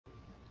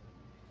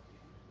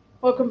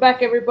Welcome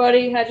back,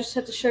 everybody. I just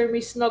had to show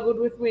me snuggled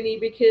with Winnie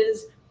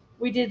because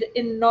we didn't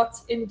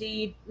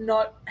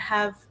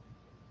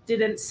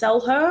sell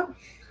her.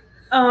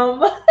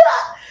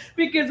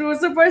 Because we were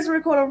supposed to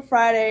record on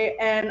Friday,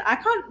 and I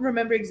can't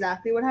remember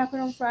exactly what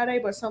happened on Friday,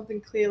 but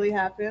something clearly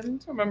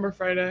happened. I remember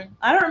Friday.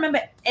 I don't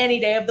remember any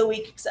day of the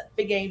week except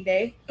for game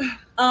day.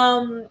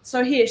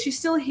 So she's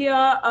still here,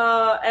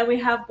 and we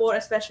have brought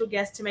a special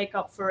guest to make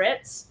up for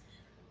it.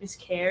 Miss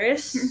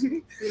Carys.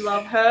 We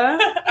love her.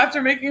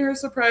 After making her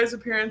surprise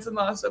appearance in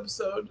last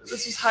episode,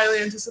 this was highly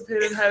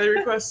anticipated, highly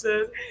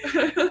requested.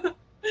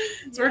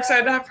 We're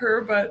excited to have her,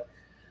 but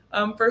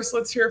first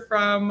let's hear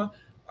from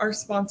our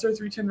sponsor,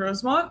 310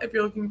 Rosemont. If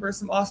you're looking for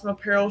some awesome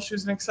apparel,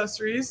 shoes, and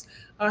accessories,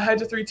 head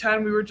to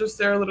 310. We were just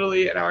there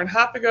literally an hour and a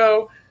half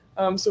ago.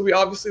 So we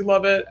obviously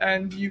love it,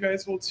 and you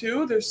guys will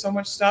too. There's so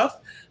much stuff.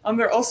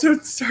 They're also,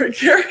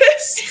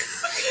 Carys.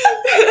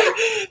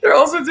 They're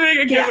also doing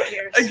a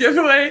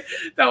giveaway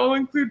that will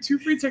include 2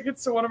 free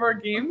tickets to one of our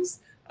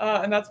games,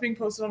 and that's being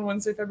posted on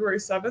Wednesday, February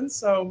 7th.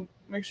 So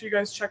make sure you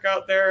guys check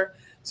out their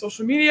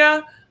social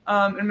media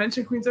and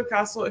mention Queens of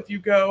Cassell if you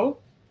go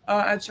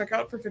at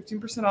checkout for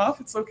 15%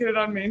 off. It's located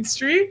on Main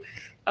Street.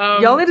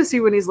 Y'all need to see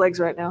Winnie's legs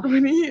right now.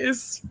 Winnie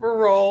is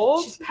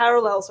sprawled. She's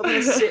parallel, so I'm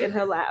going to sit in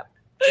her lap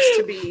just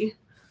to be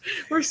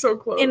We're so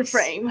close. In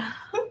frame.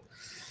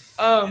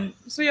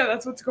 So yeah,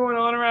 that's what's going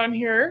on around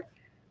here.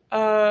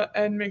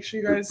 And make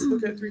sure you guys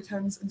look at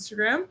 310's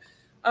Instagram.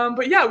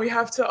 But yeah, we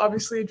have to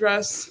obviously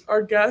address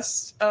our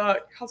guest. How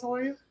tall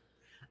are you?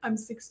 I'm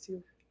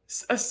 6'2".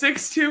 A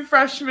 6'2"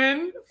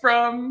 freshman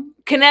from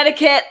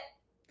Connecticut.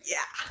 Yeah.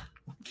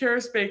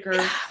 Carys Baker.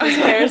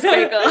 Carys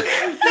Baker.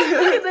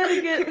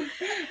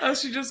 Connecticut.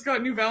 She just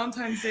got new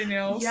Valentine's Day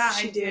nails. Yeah,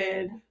 I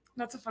did.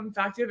 That's a fun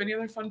fact. Do you have any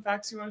other fun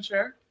facts you want to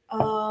share? I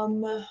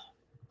don't know.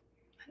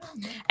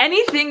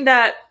 Anything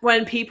that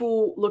when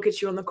people look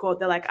at you on the court,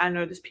 they're like, I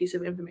know this piece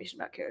of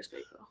information about Carys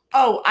Baker.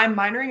 Oh, I'm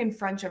minoring in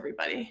French,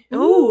 everybody.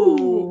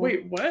 Ooh.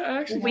 Wait, what? I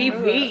actually Wait,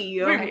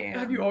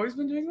 have you always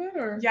been doing that?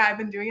 Or? Yeah, I've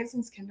been doing it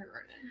since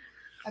kindergarten.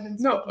 I've been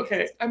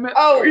I meant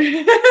minoring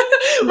in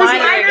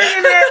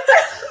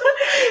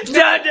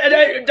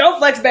it. Don't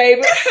flex,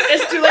 babe.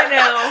 It's too late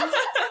now.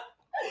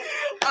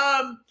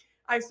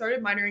 I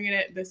started minoring in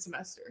it this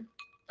semester.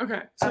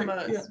 Okay. So,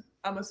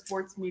 I'm a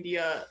sports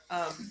media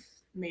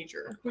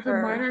major. With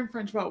a minor in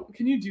French, wow.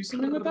 Can you do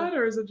something with that,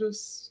 or is it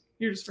just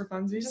you're just for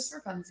funsies? Just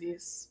for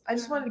funsies. I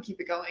just wanted to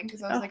keep it going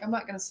because I was like, I'm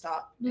not gonna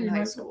stop in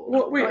high school.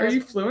 Well, wait, are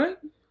you fluent?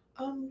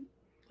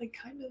 Like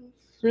kind of.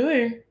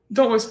 Really?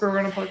 Don't whisper. We're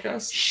on a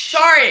podcast.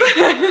 Sorry.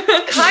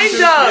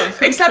 Kind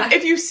of. Except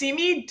if you see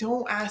me,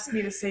 don't ask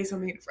me to say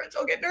something in French.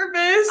 I'll get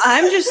nervous.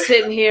 I'm just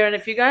sitting here, and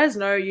if you guys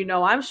know, you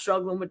know, I'm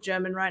struggling with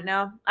German right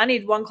now. I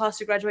need one class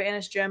to graduate, and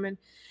it's German.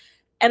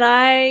 And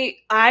I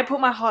put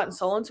my heart and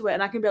soul into it,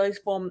 and I can barely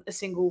form a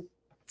single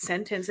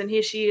sentence. And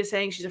here she is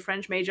saying she's a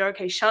French major.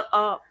 Okay, shut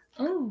up.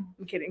 Oh.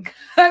 I'm kidding.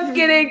 I'm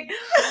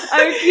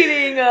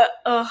kidding.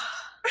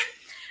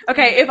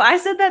 Okay, if I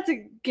said that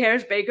to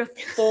Carys Baker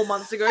 4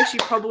 months ago, she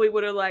probably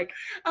would have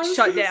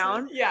shut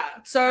down. Yeah.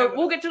 So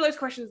we'll get to those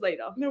questions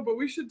later. No, but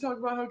we should talk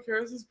about how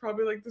Carys is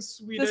probably like the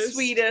sweetest. The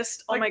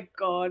sweetest. Oh my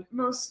god.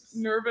 Most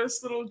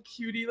nervous little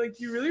cutie. Like,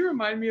 you really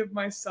remind me of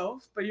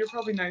myself, but you're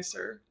probably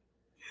nicer.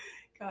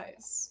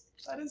 Guys,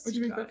 that is. What'd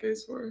you make that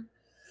face for?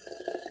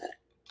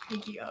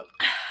 Pinky up.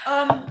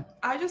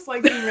 I just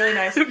like being really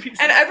nice, and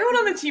everyone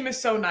on the team is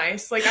so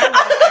nice. Like, I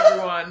love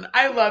everyone.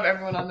 I love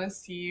everyone on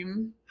this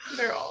team.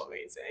 They're all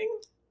amazing.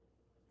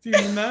 Do you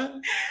mean that?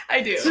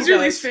 I do. Who's your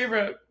least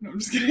favorite? No, I'm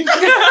just kidding.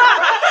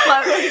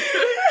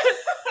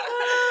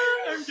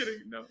 I'm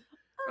kidding. No.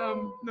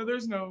 No,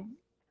 there's no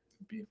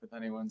beef with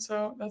anyone,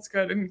 so that's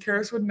good. And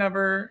Carys would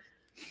never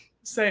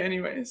say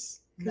anyways.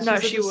 No,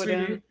 she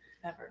wouldn't. Sweetie.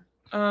 Never.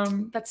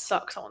 That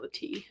sucks on the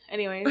tea.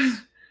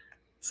 Anyways.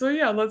 So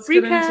yeah, let's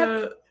get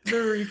into the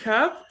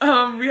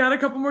recap. We had a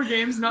couple more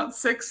games, not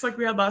 6 like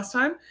we had last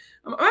time.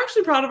 I'm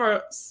actually proud of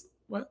our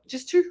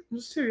Just two,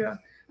 yeah.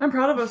 I'm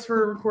proud of us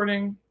for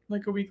recording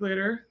like a week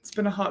later. It's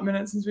been a hot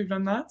minute since we've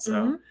done that,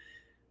 so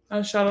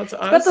shout out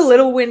to us. About the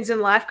little wins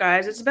in life,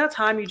 guys. It's about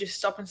time you just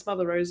stop and smell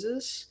the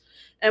roses,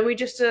 and we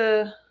just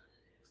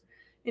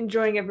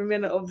enjoying every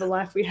minute of the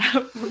life we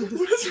have. What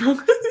is wrong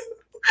with you?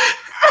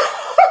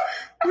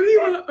 What do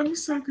you want? I'm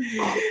so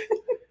confused.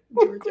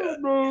 Georgia.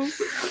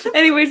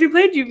 Anyways, we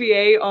played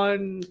UVA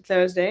on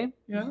Thursday.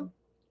 Yeah.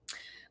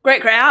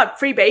 Great crowd.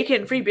 Free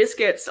bacon, free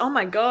biscuits. Oh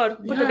my god.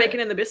 Put the bacon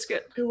in the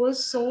biscuit. It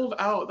was sold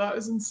out. That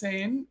is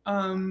insane. I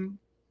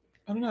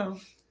don't know.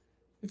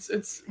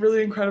 It's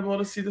really incredible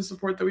to see the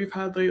support that we've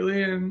had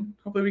lately, and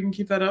hopefully we can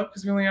keep that up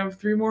because we only have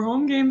 3 more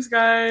home games,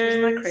 guys.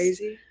 Isn't that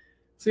crazy?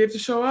 So you have to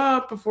show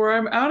up before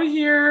I'm out of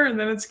here, and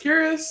then it's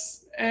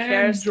Carys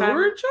and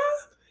Georgia?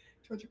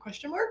 Georgia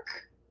question mark?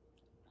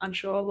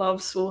 Unsure.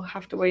 Loves. We'll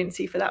have to wait and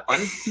see for that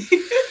one.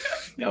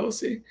 Yeah, we'll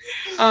see.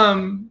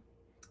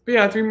 But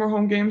yeah, 3 more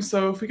home games.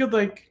 So if we could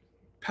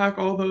pack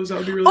all those, that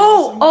would be really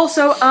awesome.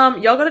 Also,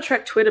 y'all gotta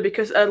check Twitter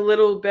because a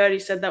little birdie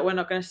said that we're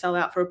not gonna sell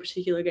out for a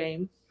particular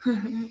game.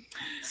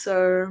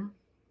 So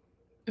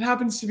It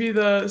happens to be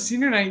the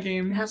senior night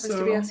game. It happens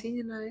to be our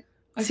senior night.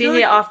 I feel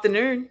Senior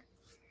afternoon.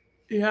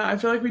 Yeah, I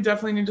feel like we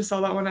definitely need to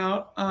sell that one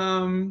out.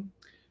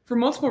 For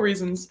multiple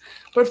reasons.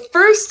 But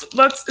first,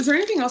 is there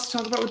anything else to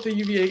talk about with the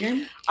UVA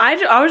game? I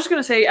was just going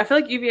to say, I feel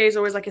like UVA is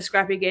always like a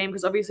scrappy game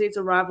because obviously it's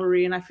a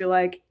rivalry and I feel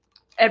like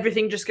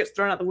everything just gets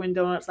thrown out the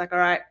window and it's like, all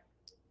right,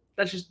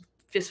 let's just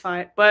fist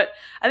fight. But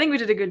I think we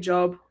did a good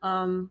job.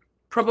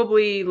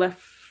 Probably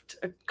left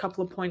a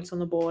couple of points on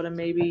the board and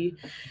maybe,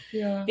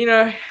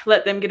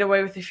 let them get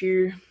away with a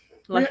few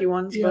lucky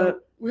ones. Yeah.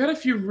 But we had a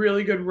few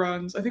really good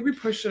runs. I think we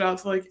pushed it out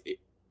to like,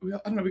 I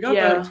don't know, we got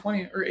up to like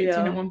 20 or 18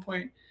 at one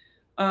point.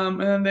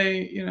 And then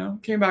they,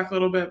 came back a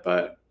little bit,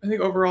 but I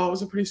think overall it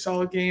was a pretty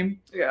solid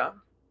game. Yeah.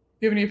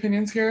 You have any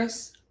opinions,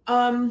 Carys?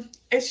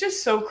 It's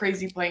just so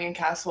crazy playing in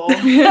Cassell. Like,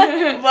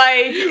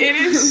 it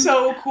is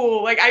so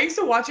cool. Like, I used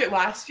to watch it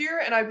last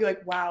year, and I'd be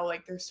like, wow,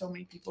 like, there's so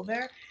many people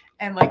there.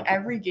 And, like,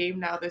 every game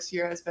now this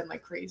year has been,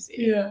 like, crazy.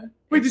 Yeah.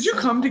 Wait, did you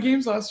come to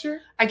games last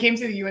year? I came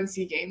to the UNC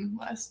game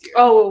last year.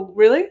 Oh,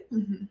 really?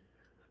 Mm-hmm.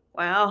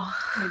 Wow.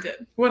 I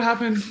did. What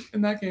happened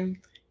in that game?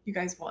 You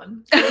guys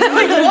won. It was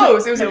like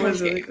close. It was a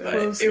close really game, but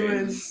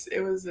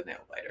it was a nail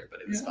biter,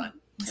 but it was fun.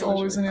 It's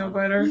always a nail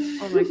biter.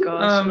 Oh my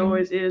gosh, it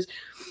always is.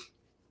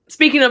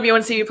 Speaking of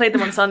UNC, we played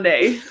them on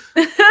Sunday.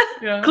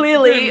 Yeah.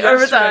 Clearly,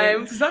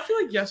 overtime. Does that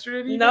feel like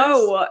yesterday to you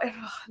No, guys?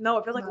 no,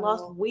 it feels like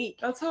last week.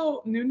 That's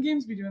how noon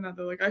games be doing that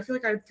though. Like I feel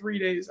like I had 3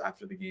 days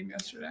after the game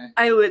yesterday.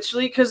 I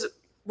literally, because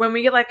when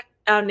we get like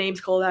our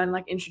names called out and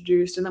like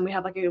introduced, and then we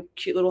have like a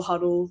cute little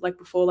huddle like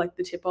before like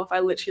the tip off, I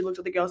literally looked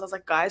at the girls. I was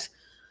like, guys,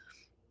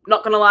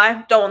 not gonna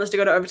lie, don't want this to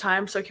go to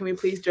overtime. So can we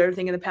please do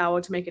everything in the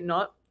power to make it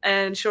not?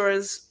 And sure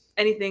as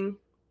anything,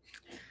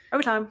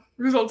 overtime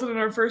resulted in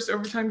our first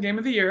overtime game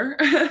of the year.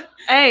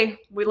 Hey,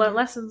 we learned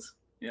lessons,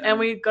 and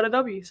we got a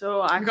W.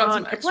 So I got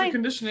some complain. extra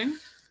conditioning.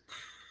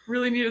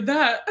 Really needed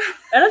that.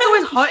 And it's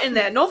always hot in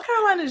there. North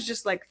Carolina is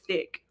just like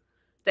thick.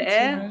 The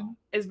air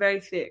is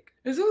very thick.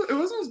 It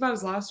wasn't as bad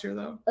as last year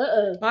though.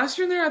 Last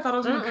year in there, I thought I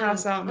was gonna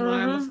pass out and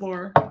lie on the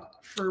floor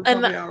for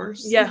probably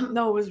hours. Yeah,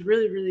 no, it was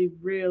really, really,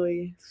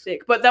 really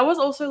thick. But that was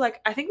also like,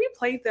 I think we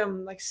played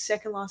them like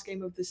second last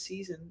game of the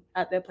season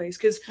at their place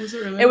because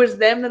it was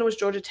them, then it was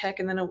Georgia Tech,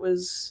 and then it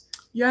was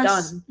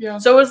done. Yeah.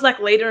 So it was like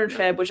later in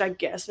Feb, which I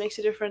guess makes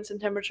a difference in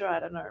temperature. I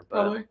don't know,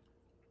 but probably.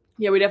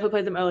 Yeah, we definitely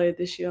played them earlier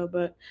this year,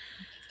 but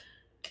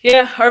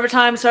yeah,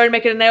 overtime. Sorry to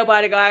make it a nail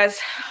biter, guys.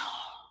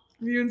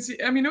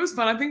 UNC. I mean, it was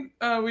fun. I think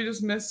we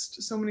just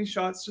missed so many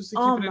shots just to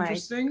keep it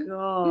interesting.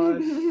 Oh my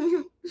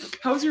god!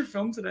 How was your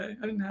film today?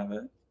 I didn't have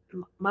it.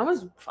 Mine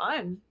was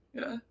fine.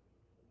 Yeah.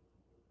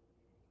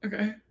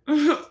 Okay.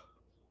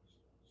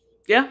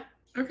 Yeah.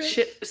 Okay.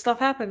 Shit, stuff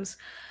happens.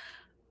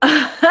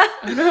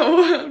 I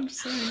know. I'm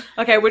just saying.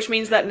 Okay, which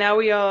means that now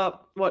we are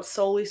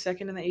solely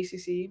second in the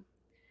ACC.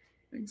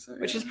 I think so.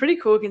 Which is pretty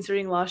cool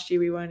considering last year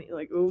we weren't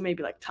we were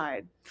maybe like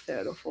tied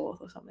third or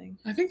fourth or something.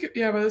 I think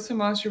by this time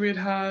last year we had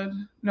had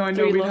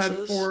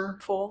 4.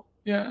 4.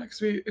 Yeah,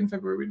 because in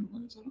February we didn't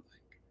lose, I don't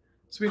think.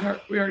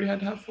 So we already had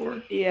to have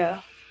 4.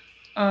 Yeah.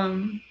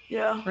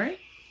 Yeah. Right?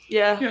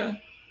 Yeah. Yeah.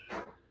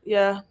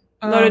 Yeah.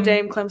 Notre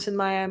Dame, Clemson,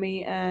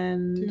 Miami,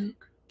 and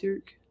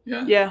Duke.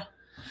 Yeah. Yeah.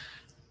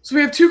 So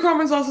we have 2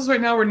 conference losses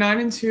right now. We're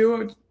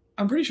 9-2.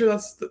 I'm pretty sure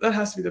that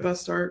has to be the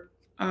best start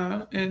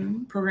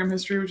in program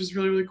history, which is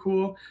really, really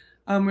cool.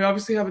 We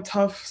obviously have a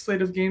tough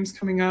slate of games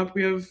coming up.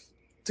 We have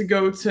to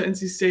go to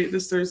NC State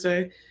this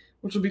Thursday,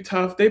 which will be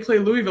tough. They play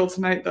Louisville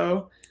tonight,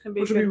 though,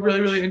 which will be really,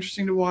 really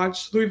interesting to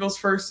watch. Louisville's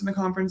first in the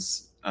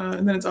conference,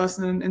 and then it's us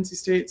and then NC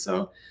State.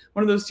 So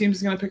one of those teams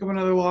is going to pick up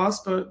another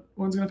loss, but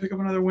one's going to pick up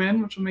another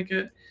win, which will make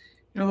it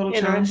a little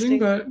challenging.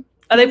 But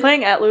are they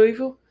playing at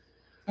Louisville?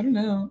 I don't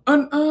know.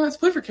 It's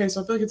play for K,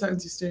 so I feel like it's at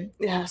NC State.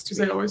 Yeah, because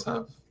they always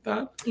have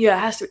that. Yeah,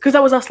 it has to. Because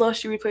that was us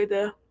last year. We played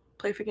there.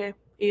 Play for K.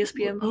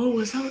 ESPN. Oh,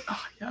 was that?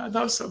 Oh, yeah,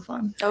 that was so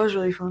fun. That was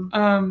really fun.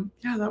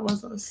 Yeah, that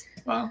was us.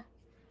 Wow.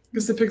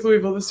 Because they picked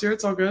Louisville this year.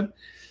 It's all good.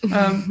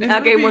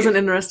 That game wasn't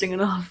interesting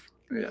enough.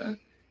 Yeah.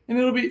 And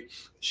it'll be...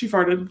 She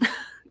farted.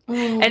 Oh.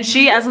 And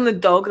she, as in the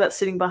dog that's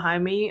sitting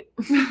behind me.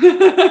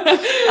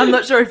 I'm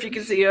not sure if you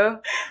can see her.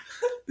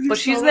 But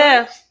she's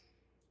there.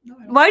 No,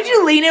 why'd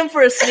you lean in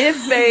for a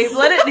sniff, babe?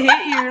 Let it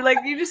hit you. Like,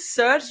 you just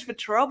searched for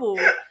trouble.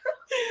 That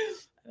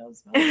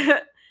was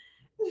fun.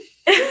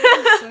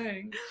 What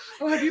saying?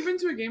 Oh, have you been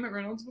to a game at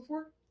Reynolds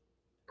before?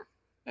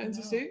 At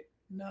NC State?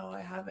 No,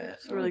 I haven't.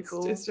 It's really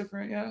cool. It's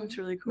different, yeah. It's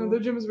really cool. No, their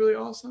gym is really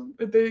awesome.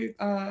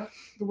 The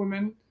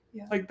women,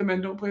 like the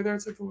men don't play there.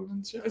 It's like the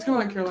women's gym. It's kind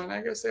of like Carolina,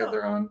 I guess. They have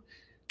their own.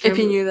 If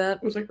you knew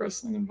that. With like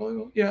wrestling and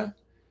volleyball. Yeah.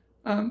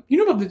 You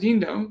know about the Dean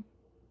Dome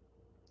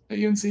at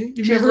UNC?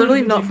 She's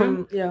literally not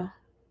from,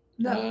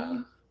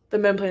 No. The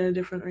men play in a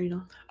different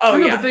arena. Oh,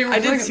 yeah. But they were I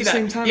did see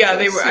that. Yeah,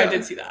 they were. I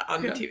did see that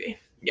on the TV.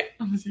 Yeah.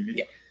 On the TV.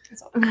 Yeah.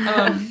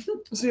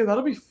 So yeah,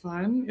 that'll be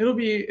fun.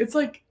 It's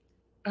like,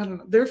 I don't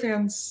know, their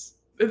fans,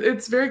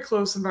 it's very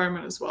close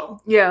environment as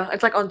well. Yeah,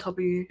 it's like on top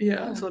of you.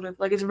 Yeah. Sort of.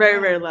 Like it's very,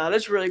 very loud.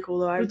 It's really cool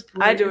though.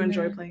 I do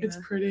enjoy playing It's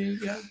there. pretty,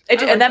 yeah.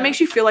 And that makes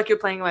you feel like you're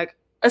playing like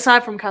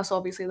aside from Cassell,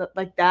 obviously,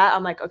 like that,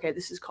 I'm like, okay,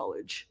 this is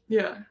college.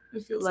 Yeah,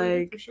 it feels like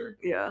it for sure.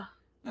 Yeah.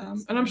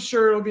 And I'm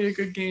sure it'll be a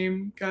good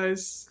game,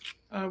 guys.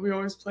 We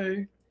always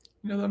play,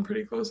 them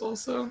pretty close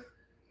also.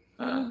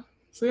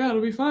 So yeah,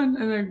 it'll be fun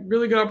and a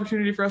really good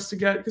opportunity for us to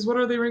get. Because what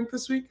are they ranked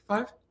this week?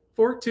 5,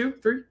 4, 2,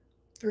 3?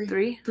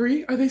 3.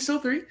 3? Are they still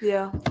 3?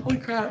 Yeah. Holy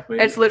crap!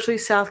 Wait. It's literally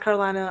South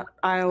Carolina,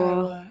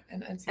 Iowa,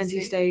 and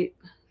NC State.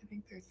 I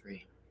think they're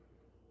 3.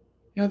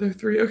 Yeah, they're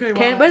 3. Okay.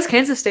 Wow. Where's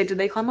Kansas State? Did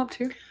they climb up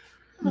too?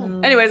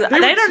 No. Anyways, They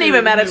they were don't 2,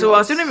 even matter they to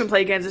us. We lost. don't even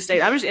play Kansas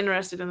State. I'm just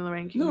interested in the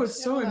rankings. No,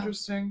 it's so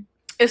interesting.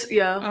 It's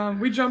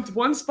We jumped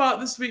 1 spot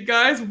this week,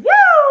 guys.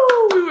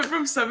 Woo! We went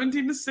from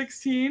 17 to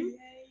 16.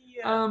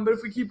 Yay. But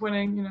if we keep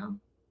winning,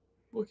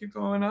 we'll keep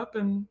going up,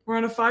 and we're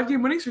on a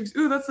 5-game winning streak.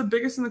 Ooh, that's the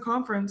biggest in the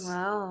conference.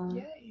 Wow.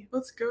 Yay.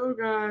 Let's go,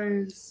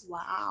 guys.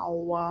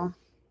 Wow.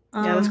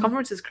 Yeah, this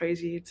conference is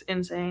crazy. It's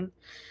insane.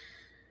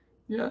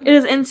 Yeah. It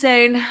is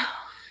insane.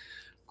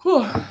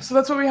 Cool. So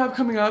that's what we have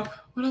coming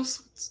up. What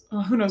else?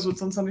 Who knows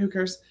what's on Sunday? Who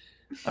cares?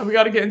 We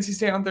got to get NC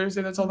State on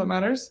Thursday. That's all that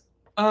matters.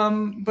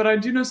 But I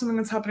do know something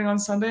that's happening on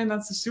Sunday, and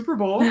that's the Super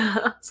Bowl.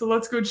 So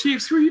let's go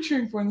Chiefs. Who are you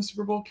cheering for in the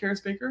Super Bowl?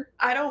 Carys Baker?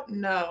 I don't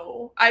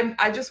know.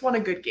 I just want a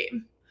good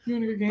game. You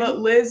want a good game? But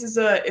Liz is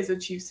a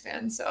Chiefs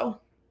fan,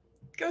 so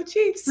go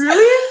Chiefs.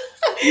 Really?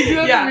 You do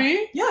that Yeah. for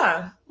me?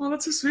 Yeah. Well,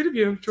 that's so sweet of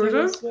you,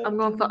 Georgia. I'm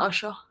going for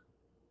Usher.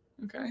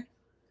 Okay.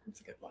 That's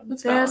a good one.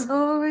 There's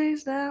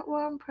always that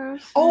one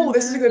person. Oh,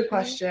 this is a good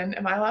question.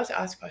 Am I allowed to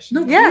ask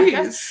questions? No, Yeah.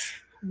 please.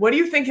 What do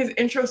you think his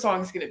intro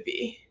song is gonna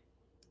be?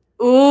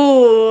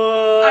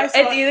 Ooh, I saw-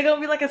 it's either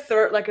gonna be like a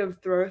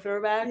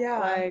throwback. Yeah.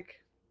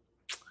 Like,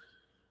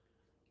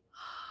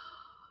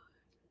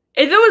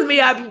 if it was me,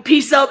 I'd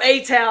peace up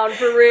A-Town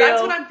for real.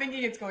 That's what I'm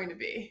thinking it's going to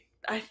be.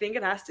 I think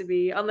it has to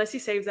be, unless he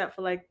saves that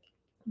for like.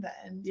 The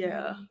end.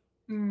 Yeah.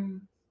 Hmm.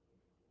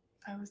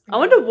 I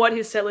wonder what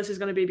his set list is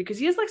gonna be, because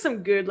he has like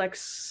some good like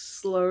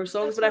slow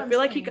songs, That's but I what feel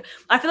I'm like saying.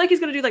 I feel like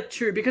he's gonna do like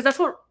 2, because that's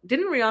what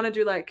didn't Rihanna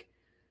do like.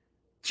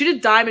 She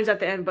did Diamonds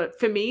at the end, but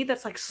for me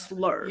that's like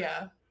slow.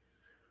 Yeah.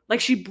 Like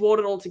she brought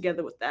it all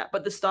together with that,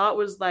 but the start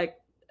was like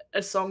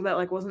a song that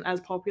like wasn't as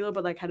popular,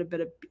 but like had a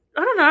bit of.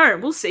 I don't know.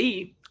 We'll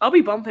see. I'll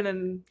be bumping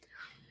and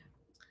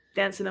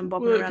dancing and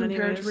bopping Will it around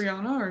compare to anyways.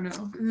 Rihanna or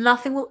no?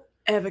 Nothing will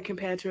ever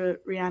compare to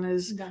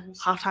Rihanna's That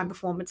was halftime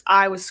performance.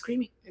 I was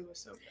screaming, It was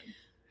so good.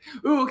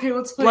 Ooh, okay,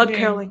 let's play a blood game.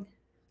 curling.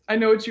 I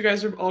know what you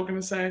guys are all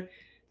gonna say.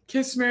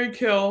 Kiss, Marry,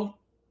 Kill.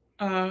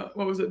 What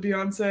was it?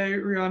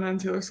 Beyonce, Rihanna, and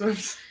Taylor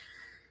Swift.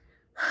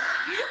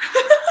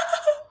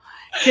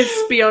 Kiss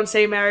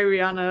Beyonce, marry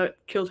Rihanna,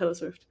 kill Taylor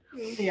Swift.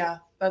 Yeah,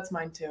 that's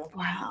mine too.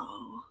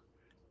 Wow.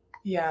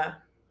 Yeah.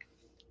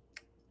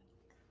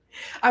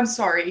 I'm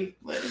sorry,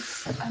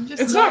 Liz. I'm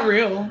just. It's not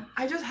real.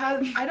 I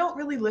don't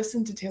really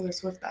listen to Taylor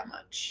Swift that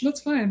much.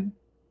 That's fine.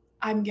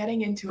 I'm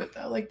getting into it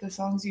though. Like the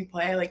songs you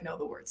play, I like know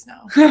the words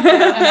now. And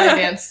I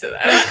dance to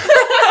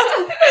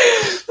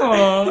that.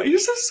 Oh, you're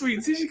so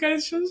sweet. See,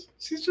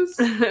 she's just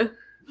a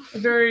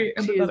very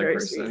She is empathetic very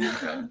person. sweet.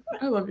 Okay.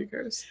 I love you,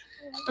 Carys.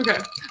 Okay.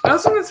 I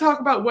also want to talk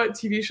about what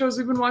TV shows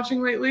we've been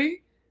watching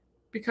lately,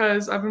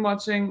 because I've been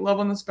watching Love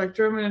on the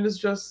Spectrum, and it is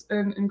just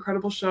an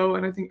incredible show,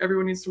 and I think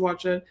everyone needs to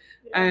watch it.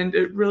 And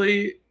it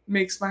really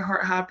makes my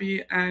heart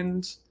happy,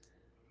 and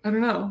I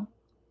don't know,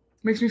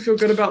 makes me feel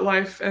good about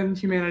life and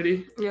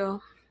humanity. Yeah,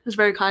 it's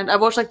very kind.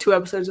 I've watched like 2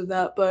 episodes of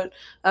that, but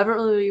I haven't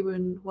really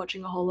been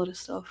watching a whole lot of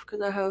stuff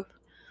because I have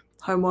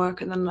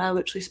homework, and then I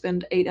literally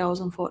spend 8 hours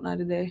on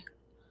Fortnite a day.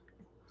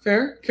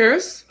 Fair?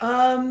 Carys?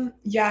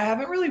 Yeah, I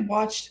haven't really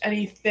watched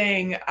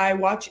anything. I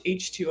watch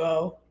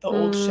H2O, the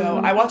old show.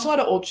 I watch a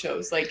lot of old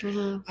shows like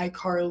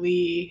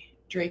iCarly,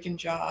 Drake and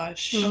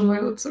Josh. Oh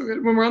my, that's so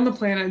good. When we're on the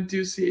plane, I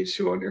do see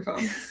H2O on your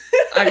phone.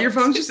 Your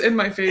phone's just in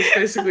my face,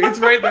 basically. It's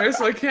right there,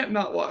 so I can't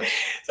not watch.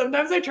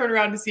 Sometimes I turn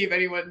around to see if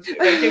anyone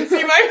can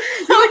see my.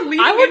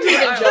 I wouldn't into the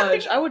even aisle.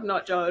 judge. I would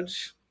not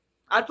judge.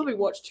 I'd probably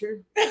watch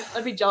too.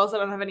 I'd be jealous I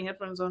don't have any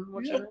headphones on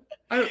watching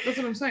Yeah. it. That's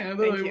what I'm saying. I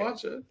literally you.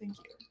 watch it. Thank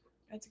you.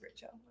 That's a great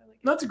show. I like it.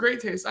 That's a great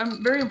taste.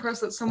 I'm very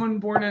impressed that someone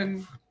born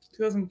in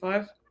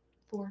 2005.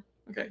 4.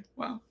 Okay,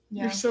 wow.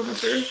 Yeah. You're so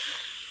mature.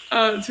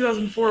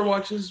 2004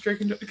 watches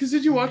Drake and Josh. Because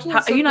did you watch all that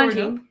Are stuff you growing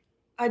 19? up?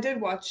 I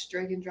did watch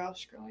Drake and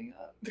Josh growing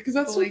up. Because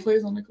that still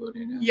plays on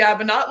Nickelodeon. Yeah,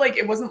 but not like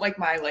it wasn't like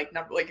my like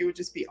number. Like it would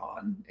just be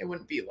on. It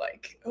wouldn't be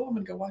like, oh, I'm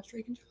gonna go watch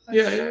Drake and Josh.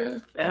 Yeah.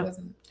 It Yeah.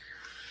 wasn't.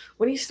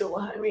 When he's still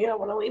behind me, I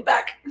want to lean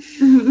back.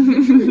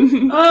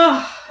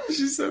 Oh,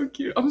 she's so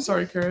cute. I'm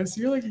sorry, Carys.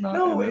 You're like not.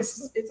 No, in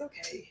this. it's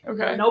okay.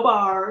 Okay. No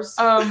bars.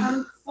 Um,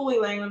 I'm fully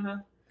laying on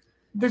her.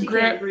 The She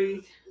can't Gra-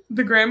 breathe.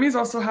 the Grammys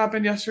also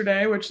happened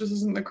yesterday, which this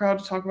isn't the crowd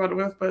to talk about it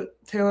with, but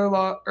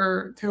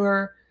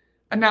Taylor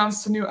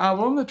announced a new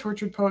album, The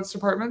Tortured Poets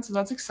Department, so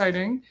that's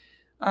exciting.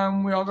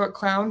 We all got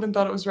clowned and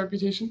thought it was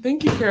Reputation.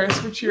 Thank you, Carys,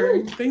 for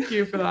cheering. Thank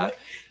you for that.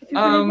 If you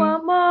really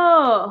want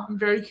more. I'm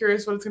very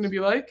curious what it's going to be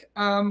like.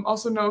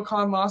 Also, Noah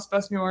Khan lost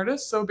Best New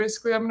Artist, so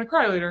basically I'm going to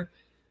cry later.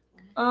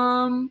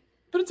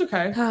 But it's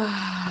okay.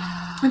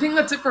 I think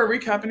that's it for a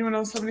recap. Anyone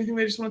else have anything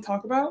they just want to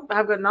talk about?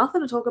 I've got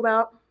nothing to talk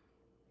about.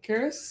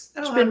 Carys?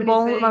 I Just don't have been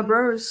balling with my anything.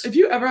 bros. If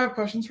you ever have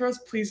questions for us,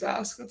 please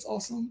ask. That's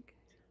awesome.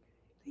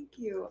 Thank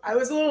you. I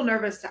was a little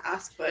nervous to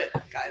ask, but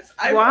guys,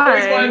 I've Why?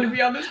 always wanted to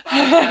be on this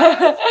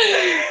podcast.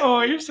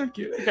 Oh, you're so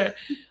cute. Okay.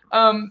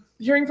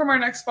 Hearing from our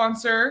next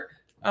sponsor,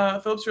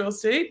 Phillips Real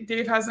Estate.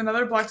 Dave has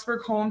another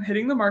Blacksburg home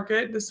hitting the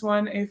market. This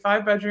one, a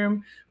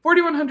 5-bedroom,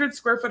 4,100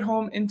 square foot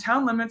home in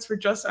town limits for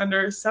just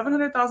under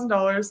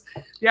 $700,000.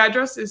 The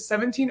address is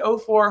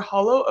 1704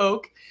 Hollow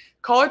Oak.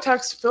 Call or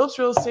text Phillips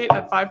Real Estate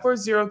at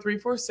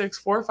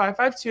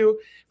 540-346-4552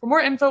 for more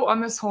info on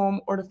this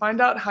home or to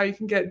find out how you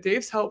can get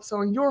Dave's help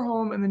selling your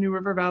home in the New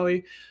River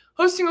Valley,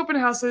 hosting open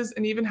houses,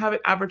 and even have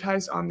it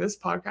advertised on this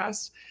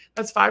podcast.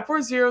 That's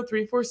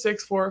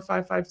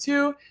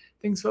 540-346-4552.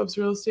 Thanks, Phillips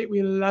Real Estate.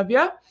 We love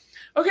ya.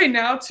 Okay,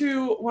 now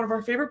to one of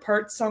our favorite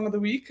parts, Song of the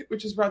Week,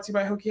 which is brought to you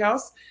by Hokie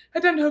House.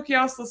 Head down to Hokie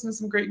House, listen to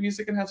some great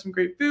music, and have some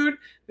great food.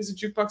 There's a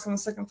jukebox on the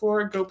second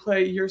floor. Go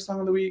play your Song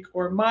of the Week,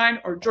 or mine,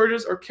 or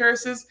George's, or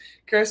Carys's.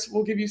 Carys,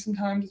 we'll give you some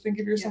time to think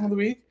of your Song of the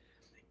Week.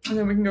 And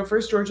then we can go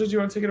first. Georgia, do you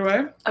want to take it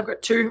away? I've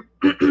got 2.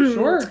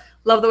 Sure.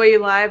 Love the Way You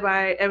Lie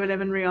by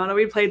Eminem and Rihanna.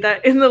 We played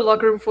that in the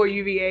locker room before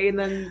UVA and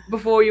then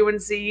before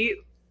UNC.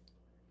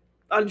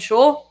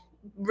 Unsure.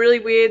 Really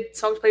weird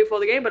song to play before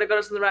the game, but it got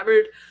us in the right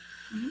mood.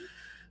 Mm-hmm.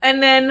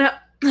 And then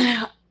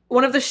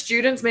one of the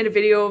students made a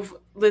video of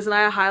Liz and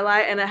I a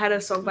highlight, and it had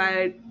a song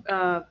by,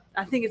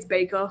 I think it's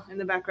Baker in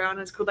the background.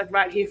 And it's called like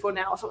Right Here For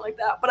Now or something like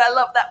that. But I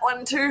love that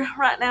one too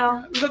right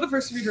now. Was that the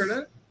first time you heard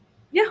it?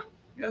 Yeah.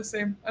 Yeah,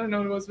 same. I don't know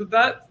what it was, but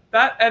that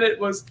edit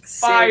was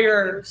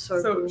fire. Was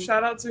so cool.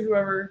 Shout out to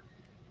whoever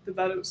did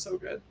that. It was so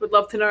good. Would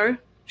love to know.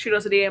 Shoot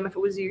us a DM if it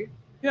was you.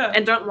 Yeah.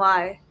 And don't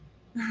lie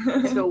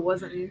if it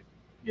wasn't you.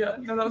 Yeah,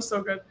 no, that was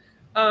so good.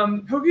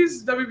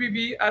 Hokie's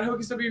WBB at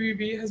Hokie's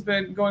WBB has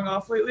been going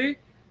off lately,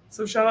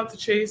 so shout out to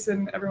Chase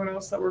and everyone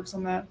else that works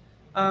on that.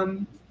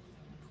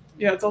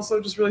 Yeah, it's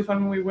also just really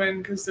fun when we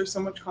win because there's so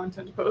much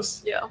content to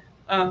post. Yeah.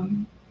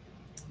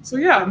 So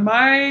yeah,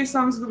 my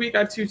songs of the week I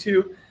have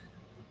two.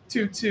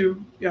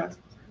 Yeah.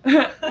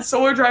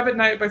 Solar Drive at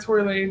Night by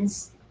Tory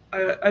Lanez.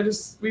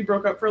 We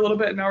broke up for a little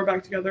bit and now we're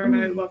back together and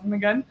I love him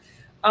again.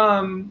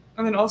 And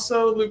then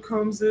also Luke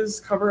Combs's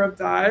cover of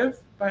Dive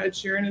by Ed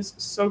Sheeran is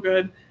so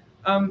good.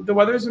 The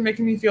weather's been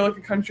making me feel like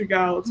a country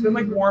gal. It's been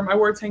like warm. I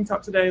wore a tank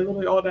top today,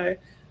 literally all day.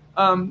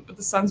 But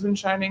the sun's been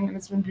shining and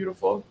it's been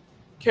beautiful.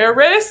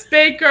 Carys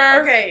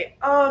Baker. Okay,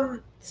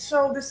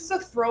 so this is a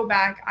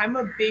throwback. I'm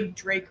a big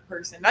Drake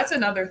person. That's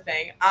another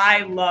thing.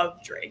 I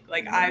love Drake.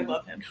 Like, I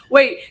love him.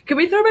 Wait, can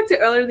we throw back to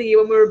earlier in the year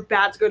when we were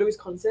about to go to his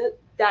concert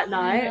that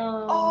night?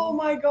 Oh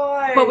my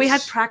god! But we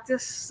had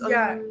practice.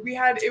 Yeah,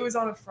 it was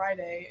on a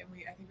Friday, and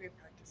I think we had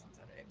practice on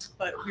Saturday.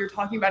 But we were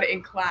talking about it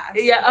in class.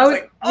 Yeah,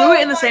 we were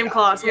in the same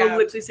class. Yeah. We were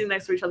literally sitting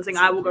next to each other saying,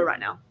 I will go right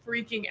now.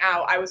 Freaking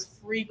out. I was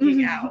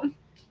freaking out.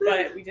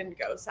 But we didn't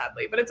go,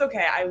 sadly. But it's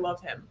okay. I love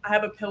him. I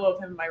have a pillow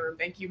of him in my room.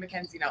 Thank you,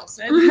 Mackenzie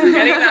Nelson, for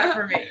getting that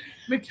for me.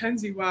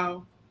 Mackenzie,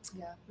 wow.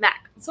 Yeah.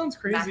 Mac. That sounds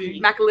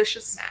crazy.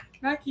 Macalicious.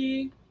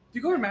 Mackie. Do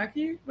you call her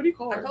Mackie? What do you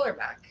call her? I call her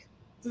Mac.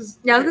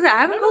 Yeah, I was gonna say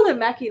I haven't called her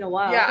Mackie in a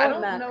while. Yeah, I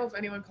don't know if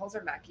anyone calls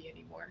her Mackie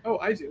anymore. Oh,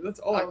 I do. That's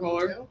all I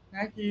call her.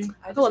 Mackie.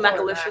 I call her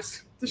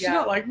Macalicious. Does she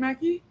not like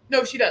Mackie?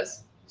 No, she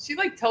does. She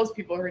like tells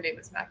people her name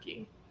is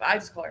Mackie, but I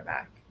just call her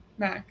Mac.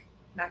 Mac.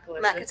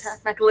 Macalicious. Mac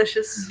Attack.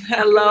 Macalicious.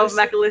 I love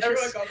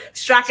Macalicious.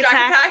 Strack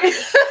Attack.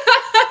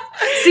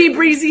 Sea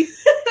Breezy.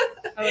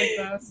 I like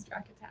that.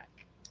 Strack Attack.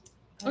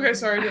 Okay,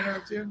 sorry to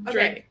interrupt you. Okay.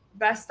 Drake.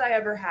 Best I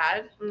ever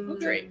had.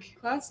 Drake.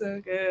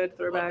 Classic. Good Love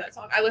throwback. that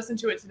song. I listened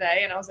to it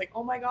today and I was like,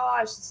 oh my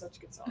gosh, this is such a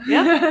good song.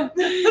 Yeah.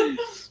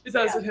 It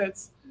does. It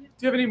hits. Do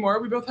you have any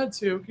more? We both had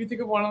 2. Can you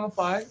think of one on the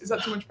fly? Is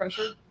that too much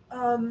pressure?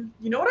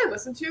 You know what I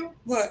listened to?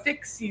 What?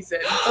 Stick Season.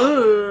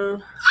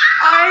 Ooh.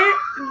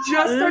 I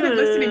just started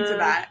listening to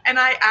that, and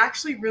I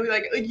actually really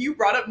like it. Like, you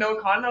brought up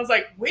Noah Kahan, and I was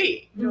like,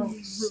 wait, No,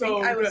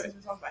 so I good. listened to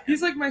a song by him.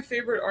 He's like my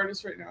favorite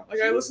artist right now. Like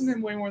I listen to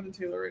him way more than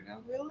Taylor right now.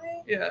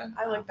 Really? Yeah.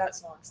 I like that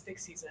song, Stick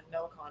Season,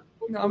 Noah Kahan.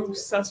 No, I'm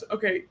obsessed.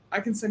 Okay,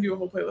 I can send you a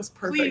whole playlist.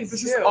 Perfect. Please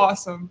This do. is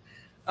awesome.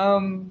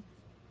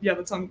 Yeah,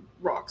 that song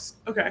rocks.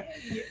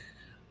 Okay.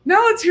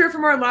 Now let's hear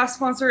from our last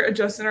sponsor,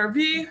 Adjust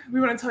NRV.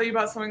 We want to tell you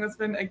about something that's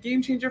been a game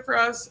changer for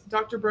us.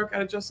 Dr. Brooke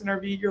at Adjust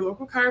NRV, your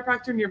local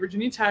chiropractor near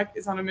Virginia Tech,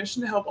 is on a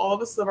mission to help all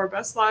of us live our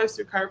best lives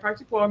through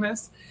chiropractic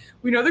wellness.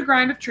 We know the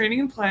grind of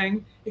training and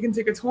playing. It can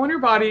take a toll on your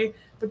body,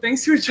 but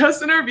thanks to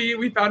Adjust NRV,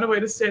 we found a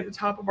way to stay at the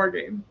top of our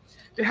game.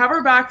 They have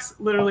our backs,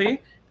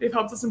 literally. They've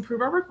helped us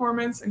improve our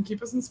performance and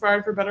keep us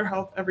inspired for better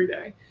health every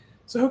day.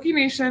 So Hokie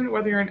Nation,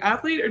 whether you're an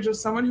athlete or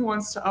just someone who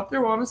wants to up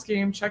their wellness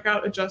game, check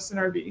out Adjust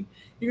NRV.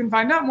 You can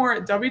find out more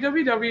at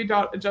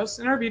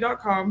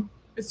www.adjustnrv.com.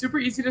 It's super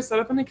easy to set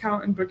up an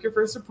account and book your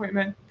first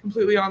appointment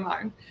completely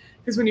online.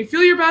 Because when you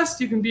feel your best,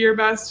 you can be your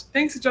best.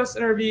 Thanks, Adjust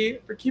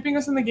NRV, for keeping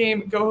us in the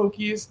game. Go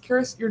Hokies.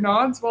 Carys, your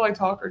nods while I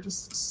talk are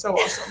just so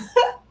awesome.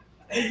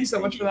 Thank you so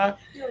much for that.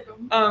 You're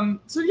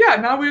welcome. So yeah,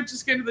 now we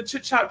just get into the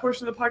chit-chat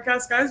portion of the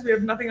podcast, guys. We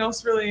have nothing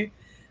else really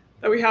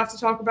that we have to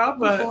talk about,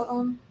 but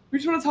we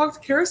just want to talk to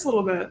Carys a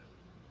little bit.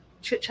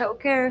 Chit chat with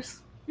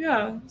Carys.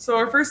 Yeah. So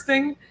our first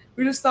thing,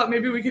 we just thought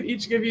maybe we could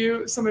each give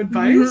you some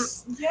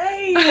advice.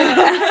 Yay!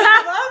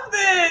 I love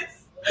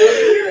this.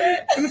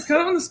 And it's kind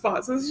of on the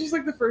spot, so this is just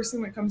like the first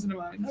thing that comes into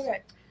mind.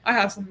 Okay. I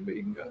have something, but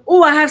you can go.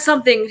 Oh, I have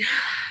something.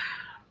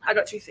 I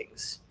got 2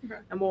 things.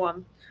 Okay. Number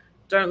 1,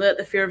 don't let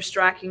the fear of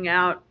striking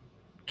out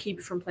keep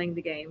you from playing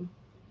the game.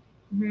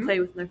 Mhm.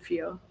 Play with no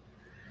fear.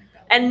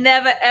 And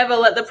never, ever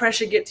let the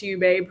pressure get to you,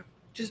 babe.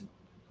 Just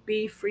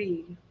be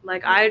free.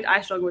 Like,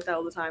 I struggle with that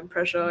all the time.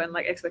 Pressure and,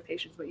 like,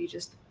 expectations, but you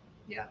just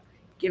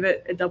give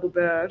it a double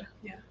bird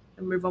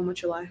and move on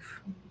with your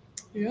life.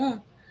 Yeah.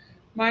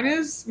 Mine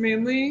is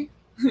mainly,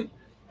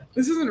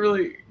 this isn't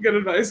really good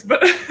advice,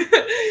 but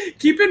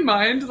keep in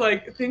mind,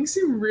 like, things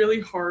seem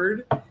really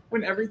hard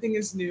when everything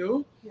is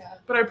new. Yeah.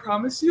 But I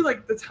promise you,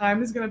 like, the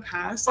time is going to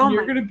pass and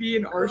you're going to be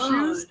in our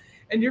shoes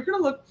and you're going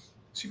to look,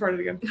 she farted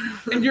again,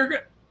 and you're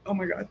going to, oh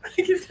my God.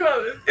 I can smell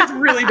it. It's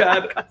really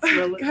bad.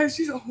 Guys,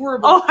 she's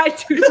horrible. Oh, I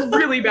do. It's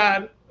really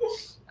bad.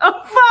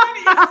 Oh,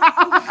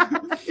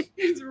 fuck.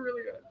 It's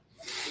really bad.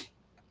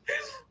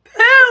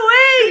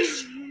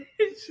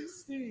 She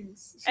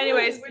stinks.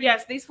 Anyways,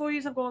 yes, these 4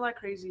 years have gone like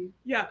crazy.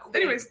 Yeah.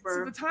 Anyways,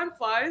 so the time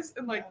flies,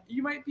 and like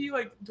you might be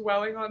like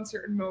dwelling on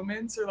certain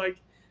moments, or like,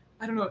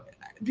 I don't know,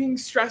 being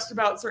stressed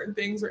about certain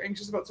things or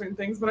anxious about certain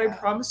things. But I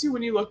promise you,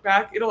 when you look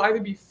back, it'll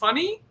either be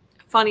funny.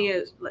 Funny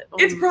is like,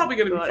 it's probably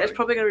gonna be funny. It's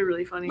probably gonna be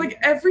really funny. Like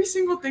every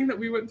single thing that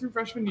we went through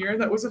freshman year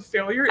that was a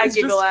failure is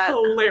just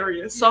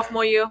hilarious.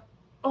 Sophomore year.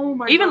 Oh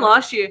my Even God.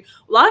 last year.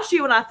 Last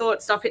year when I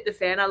thought stuff hit the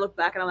fan, I look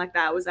back and I'm like,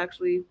 that was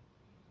actually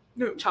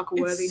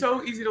chuckle-worthy. It's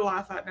so easy to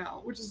laugh at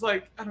now, which is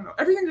like, I don't know.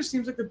 Everything just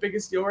seems like the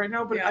biggest deal right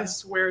now, but I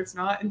swear it's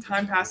not. And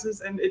time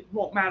passes and it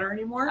won't matter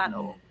anymore. At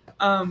all.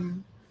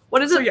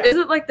 What is it? Is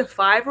it like the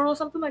 5 rule or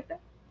something like that?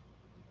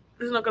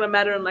 It's not gonna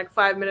matter in like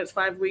 5 minutes,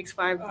 5 weeks,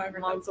 5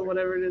 months, or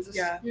whatever it is.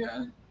 Yeah.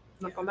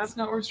 Not gonna matter. That's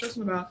not worth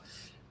stressing about.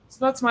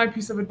 So that's my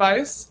piece of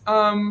advice.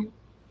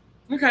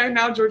 Okay,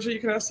 now Georgia, you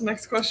can ask the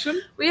next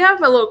question. We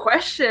have a little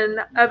question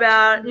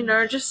about,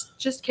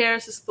 just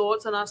Carys'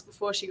 thoughts on us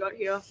before she got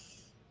here.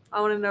 I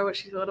want to know what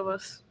she thought of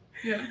us.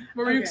 Yeah.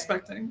 What were you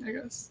expecting, I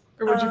guess?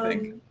 Or what did you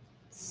think?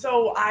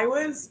 So I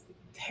was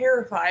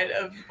terrified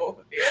of both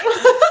of you.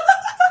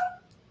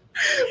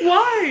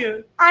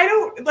 Why?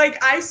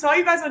 I saw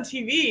you guys on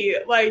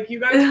TV. Like, you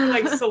guys were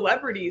like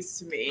celebrities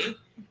to me.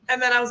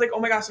 And then I was like, oh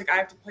my gosh, like I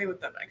have to play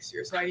with them next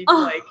year. So I need to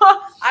like,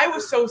 I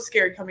was so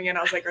scared coming in.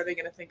 I was like, are they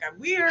going to think I'm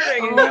weird? Are they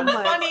going to think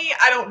I'm funny?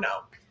 I don't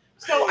know.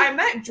 So I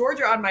met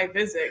Georgia on my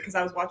visit because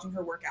I was watching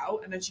her work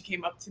out. And then she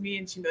came up to me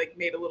and she like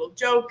made a little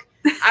joke.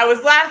 I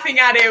was laughing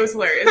at it. It was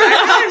hilarious.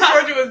 I thought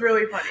Georgia was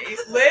really funny.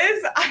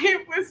 Liz,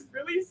 I was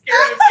really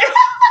scared of you.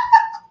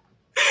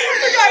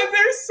 You guys,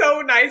 they're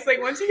so nice. Like,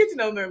 once you get to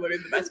know them, they're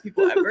literally the best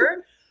people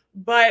ever.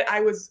 But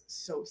I was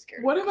so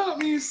scared. What about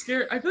me is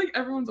scared? I feel like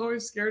everyone's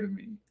always scared of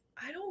me.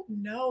 I don't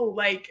know.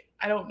 Like,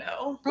 I don't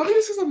know. Probably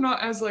just because I'm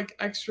not as, like,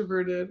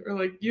 extroverted. Or,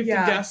 like, you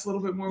have to guess a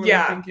little bit more what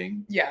I'm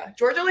thinking. Yeah.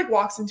 Georgia, like,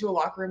 walks into a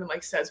locker room and,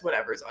 like, says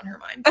whatever's on her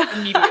mind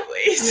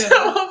immediately. So,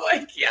 I'm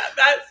like,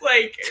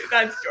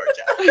 that's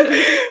Georgia.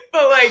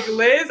 But, like,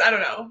 Liz, I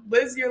don't know.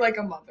 Liz, you're, like,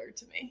 a mother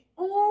to me.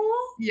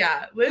 Oh.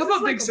 Yeah. Liz How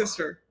about like big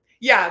sister?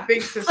 Yeah,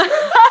 big sister.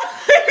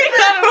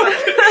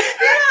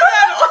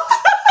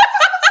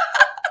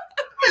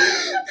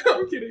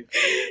 I'm kidding.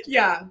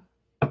 Yeah.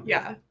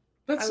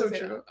 That's so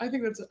true. I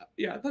think that's,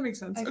 that makes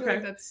sense. I feel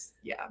like that's,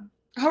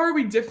 How are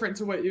we different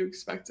to what you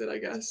expected, I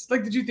guess?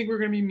 Like, did you think we were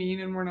going to be mean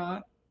and we're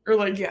not? Or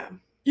like,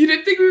 you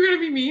didn't think we were going to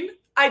be mean?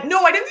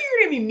 No, I didn't think you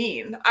were going to be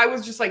mean. I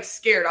was just like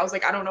scared. I was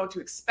like, I don't know what to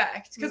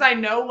expect. Because I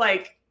know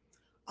like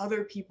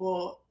other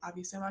people,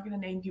 obviously I'm not going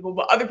to name people,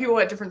 but other people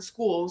at different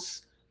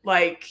schools,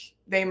 like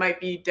they might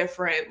be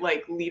different,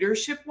 like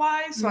leadership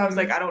wise. So I was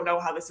like, I don't know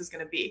how this is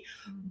going to be,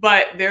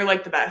 but they're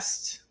like the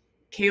best.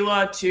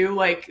 Kayla too,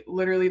 like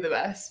literally the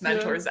best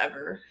mentors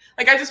ever.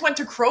 Like I just went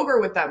to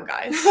Kroger with them,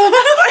 guys. Like,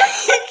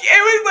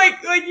 it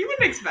was like you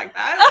wouldn't expect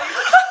that. Like,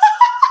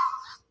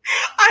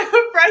 I'm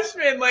a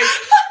freshman, like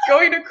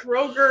going to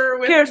Kroger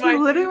with Carys, we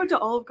literally went to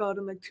Olive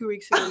Garden like 2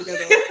 weeks ago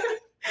together.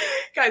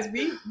 Guys,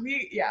 we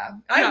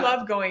I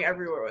love going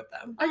everywhere with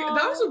them.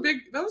 That was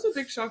a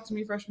big shock to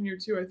me freshman year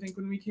too. I think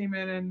when we came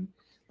in and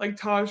like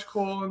Taj,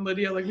 Cole, and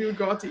Lydia, like we would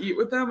go out to eat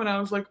with them, and I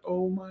was like,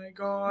 oh my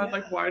god,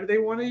 like why do they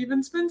want to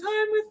even spend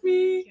time with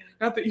me? Yeah.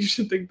 Not that you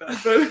should think that,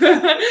 but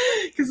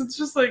because it's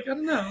just like I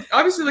don't know.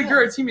 Obviously, like you're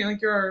our teammate,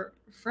 like you're our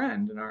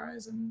friend in our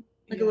eyes, and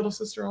like a little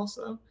sister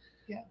also.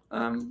 Yeah.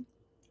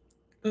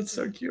 That's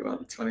so cute. Wow,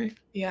 that's funny.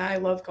 Yeah, I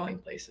love going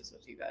places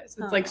with you guys.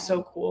 It's like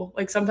so cool.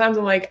 Like sometimes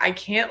I'm like, I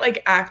can't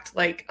like act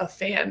like a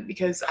fan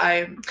because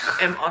I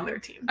am on their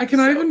team. I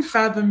cannot even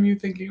fathom you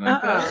thinking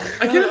like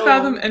that. I can't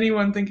fathom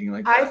anyone thinking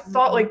like that. I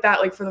thought like that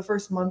like for the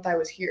first month I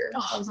was here.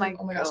 I was like,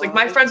 oh my gosh. Like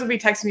my friends would be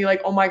texting me like,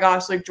 oh my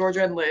gosh, like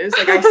Georgia and Liz.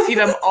 Like I see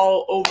them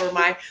all over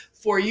my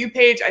For You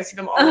page. I see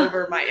them all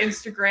over my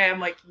Instagram.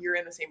 Like, you're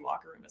in the same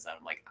locker room as them.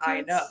 I'm like, I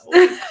know.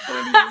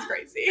 It's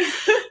crazy.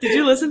 Did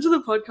you listen to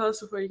the podcast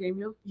before you came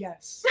here?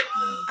 Yes.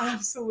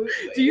 Absolutely.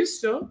 Do you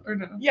still or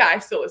no? Yeah, I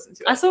still listen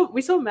to it.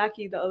 We saw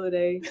Mackie the other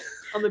day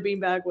on the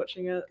beanbag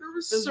watching it. It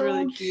was, It was so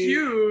really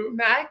cute.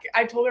 Mac,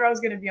 I told her I was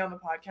going to be on the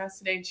podcast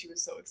today, and she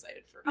was so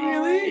excited for me.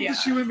 Really? Yeah.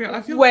 She would be.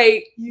 I feel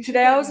Wait, You should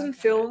today I get was on in that.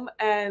 film,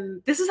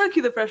 and this is how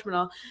cute the freshmen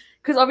are.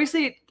 Because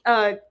obviously,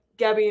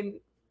 Gabby and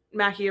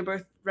Mackie are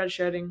both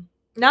redshirting.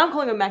 Now I'm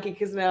calling her Mackie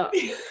because now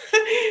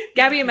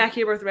Gabby and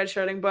Mackie are both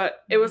redshirting,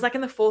 but it was like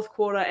in the fourth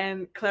quarter,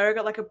 and Clara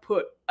got like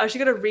she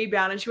got a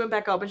rebound, and she went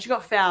back up, and she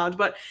got fouled.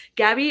 But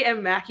Gabby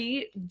and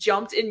Mackie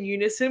jumped in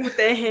unison with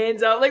their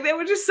hands up, like they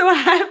were just so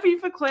happy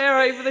for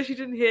Clara, even though she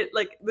didn't hit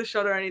like the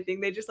shot or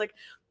anything. They just like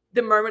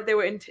the moment they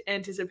were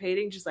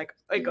anticipating, just like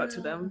it got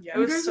to them. Yeah. It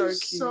you was guys so are cute.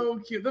 so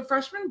cute. The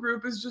freshman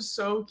group is just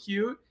so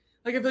cute.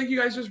 Like, I feel like you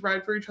guys just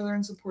ride for each other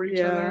and support each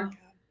other.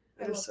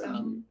 I love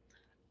them.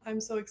 I'm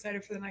so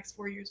excited for the next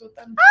 4 years with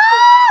them.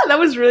 That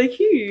was really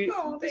cute.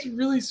 Oh, That's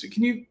really sweet.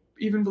 Can you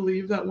even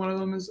believe that one of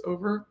them is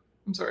over?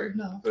 I'm sorry.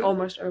 No. But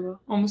Almost over.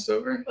 almost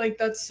over. Like,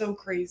 that's so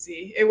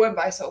crazy. It went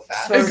by so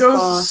fast. So It goes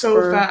fast, so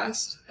bro.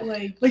 fast.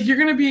 like Like, you're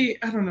gonna be,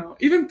 I don't know,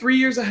 even 3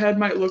 years ahead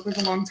might look like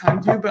a long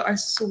time to you, but I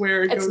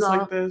swear it It's goes like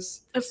not.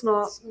 this. It's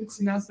not. It's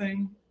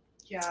nothing.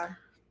 yeah.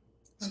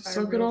 Just Went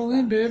by soak it real all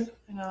in, fast. babe.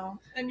 I know.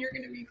 And you're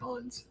gonna be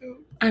gone soon.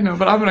 I know,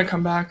 but I'm gonna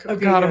come back. Oh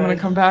Okay, God, I'm gonna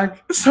good. come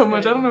back so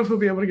much. I Good. don't know if he'll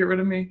be able to get rid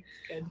of me.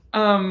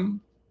 Good.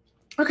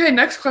 Okay,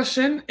 next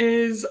question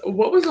is,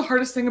 what was the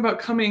hardest thing about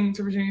coming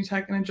to Virginia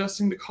Tech and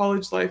adjusting to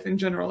college life in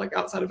general, like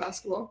outside of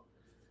basketball?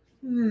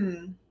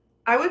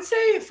 I would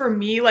say for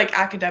me, like,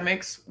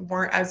 academics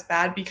weren't as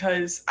bad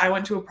because I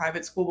went to a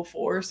private school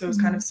before, so it was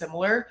kind of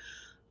similar.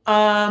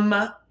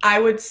 I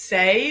would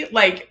say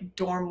like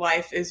dorm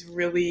life is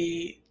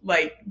really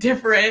like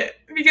different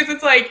because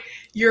it's like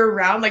you're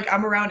around, like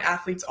I'm around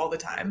athletes all the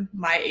time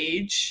my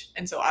age,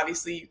 and so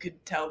obviously you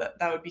could tell that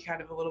would be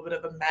kind of a little bit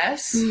of a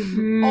mess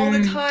all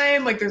the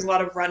time. Like there's a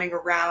lot of running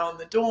around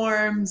the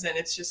dorms and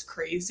it's just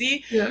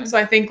crazy. Yeah. So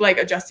I think like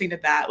adjusting to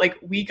that, like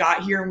we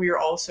got here and we were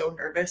all so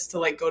nervous to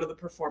like go to the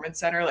performance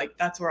center, like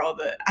that's where all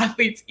the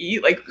athletes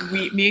eat. Like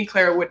me and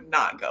Clara would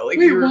not go. Like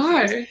Wait, we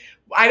why? refused.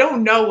 I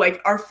don't know,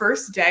 like our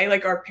first day,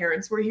 like our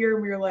parents were here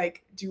and we were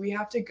like, do we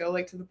have to go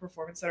like to the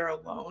performance center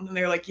alone? And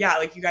they were like, yeah,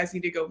 like you guys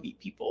need to go meet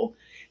people.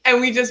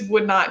 And we just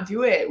would not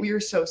do it. We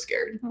were so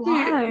scared.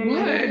 Why?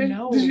 Why? I don't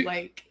know, Did you-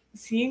 like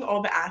seeing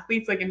all the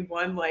athletes like in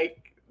one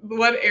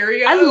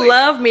area. I like,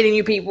 love meeting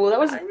new people. That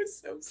was I was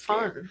so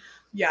scared. fun.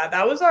 Yeah,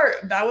 that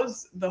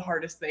was the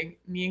hardest thing.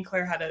 Me and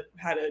Claire had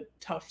a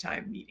tough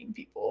time meeting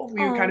people.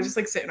 We would kind Aw. of just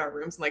like sit in our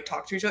rooms and like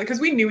talk to each other because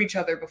we knew each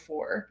other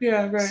before.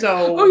 Yeah, right.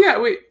 So Oh yeah,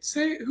 wait.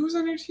 Say who's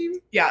on your team?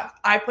 yeah,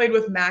 I played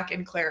with Mac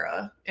and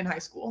Clara in high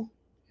school.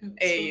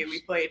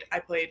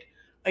 I played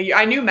a year.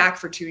 I knew Mac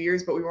for 2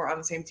 years, but we weren't on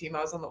the same team.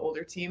 I was on the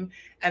older team,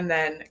 and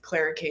then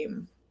Clara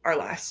came our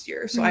last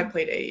year, so I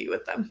played AAU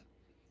with them.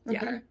 Okay.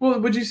 Yeah. Well,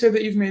 would you say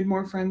that you've made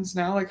more friends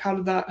now? Like, how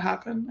did that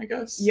happen? I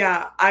guess.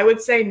 Yeah, I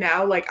would say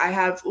now, like I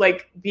have,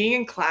 like being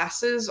in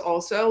classes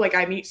also, like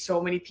I meet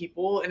so many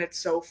people and it's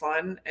so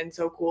fun and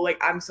so cool. Like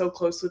I'm so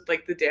close with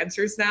like the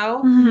dancers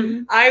now.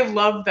 I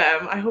love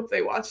them. I hope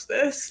they watch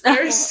this.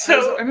 They're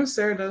so, I know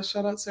Sarah does.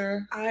 Shout out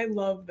Sarah. I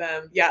love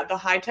them. Yeah, the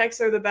high techs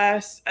are the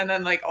best. And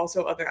then like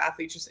also other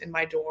athletes just in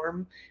my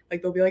dorm.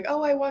 Like they'll be like,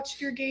 oh, I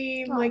watched your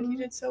game. Like you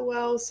did so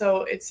well.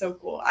 So it's so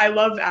cool. I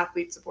love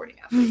athletes supporting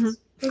athletes.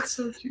 That's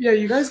so cute. Yeah,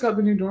 you guys got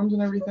the new dorms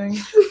and everything.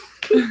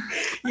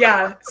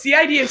 Yeah,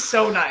 CID is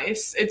so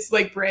nice. It's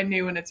like brand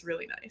new and it's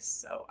really nice.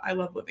 So I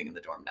love living in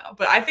the dorm now.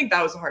 But I think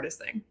that was the hardest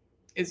thing.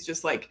 Is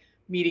just like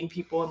meeting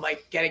people and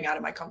like getting out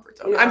of my comfort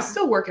zone. Yeah. I'm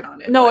still working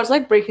on it. No, but it's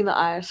like breaking the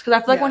ice. Because I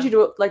feel like once Yeah. you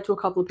do it like to a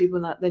couple of people,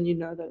 and that then you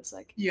know that it's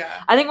like.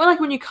 yeah. I think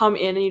when you come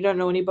in and you don't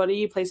know anybody,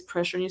 you place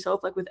pressure on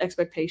yourself, like with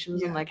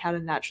expectations and Yeah. like how to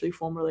naturally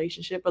form a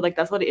relationship. But like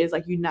that's what it is.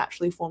 Like you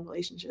naturally form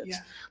relationships. Yeah.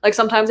 Like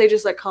sometimes they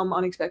just like come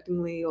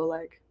unexpectedly or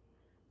like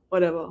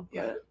whatever.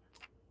 Yeah. But-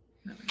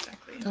 No,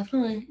 exactly.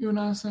 Definitely. You want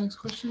to ask the next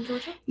question,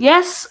 Georgia?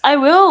 Yes, I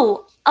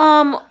will.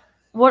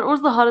 What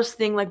was the hardest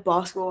thing like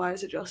basketball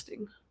wise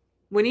adjusting?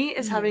 Winnie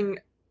is having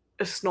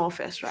a snore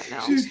fest right now.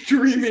 She's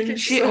dreaming.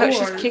 She's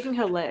hard. kicking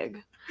her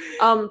leg.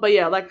 But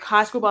yeah, like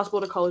high school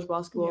basketball to college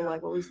basketball, Yeah.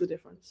 like what was the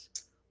difference?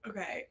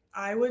 Okay,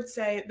 I would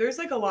say there's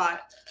like a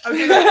lot.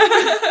 Okay.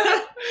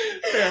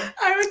 Fair.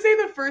 I would say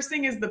the first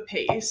thing is the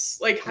pace.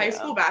 Like high Yeah.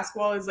 school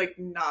basketball is like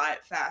not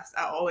fast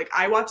at all. Like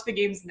I watch the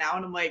games now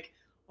and I'm like,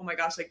 oh my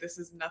gosh, like this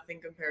is nothing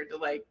compared to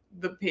like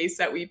the pace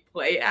that we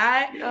play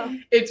at. Yeah.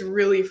 It's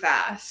really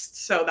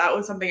fast. So that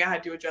was something I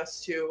had to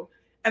adjust to.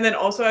 And then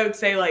also I would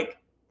say like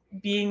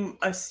being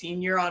a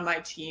senior on my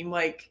team,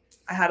 like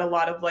I had a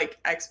lot of like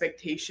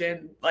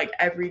expectation. Like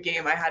every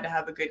game I had to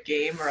have a good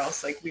game or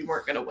else like we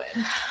weren't gonna win.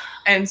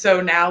 And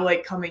so now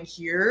like coming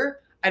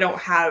here, I don't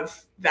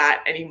have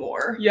that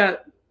anymore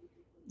Yet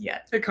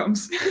yet. it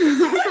comes.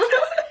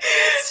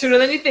 Sooner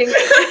than you think.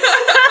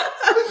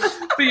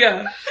 But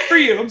yeah, for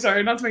you, I'm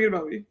sorry, not to make it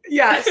about me.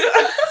 Yes.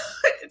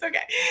 It's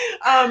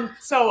okay.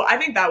 So I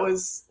think that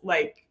was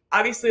like,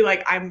 obviously,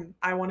 like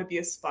I want to be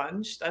a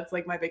sponge. That's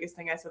like my biggest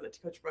thing. I said that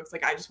to Coach Brooks.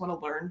 Like I just want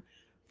to learn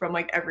from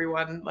like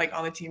everyone like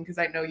on the team, because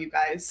I know you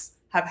guys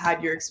have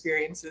had your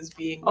experiences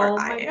being where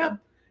I am.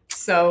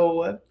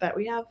 So that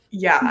we have.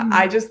 Yeah,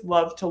 I just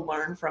love to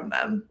learn from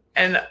them.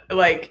 And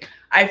like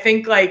I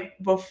think like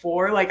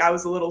before, like I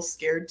was a little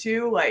scared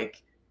to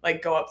like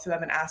go up to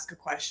them and ask a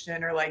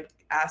question or like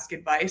ask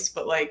advice.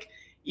 But like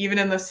even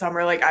in the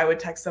summer, like I would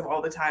text them all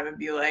the time and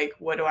be like,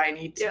 what do I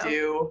need to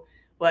do?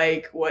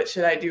 Like, what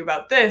should I do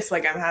about this?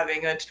 Like, I'm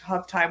having a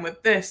tough time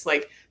with this,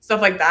 like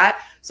stuff like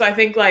that. So I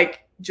think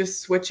like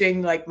just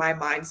switching like my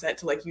mindset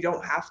to like, you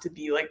don't have to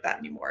be like that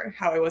anymore.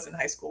 How I was in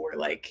high school, where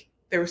like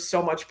there was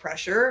so much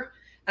pressure,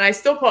 and I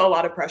still put a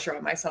lot of pressure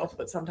on myself,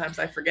 but sometimes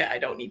I forget I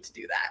don't need to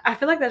do that. I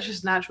feel like that's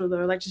just natural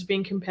though. Like just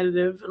being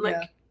competitive and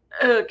like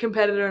a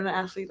competitor and an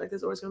athlete, like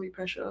there's always going to be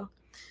pressure.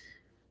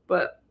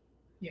 But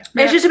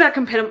it's just about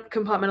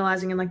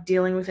compartmentalizing and like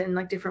dealing with it in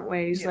like different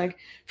ways. Like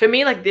for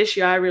me, like this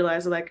year I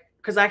realized like,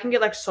 because I can get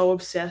like so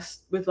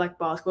obsessed with like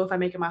basketball, if I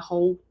make it my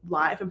whole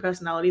life and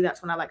personality,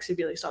 that's when I like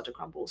severely start to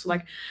crumble. So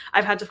like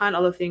I've had to find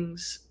other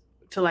things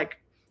to like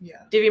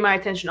divvy my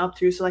attention up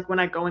to. So like when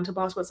I go into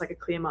basketball, it's like a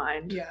clear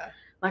mind.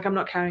 Like I'm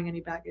not carrying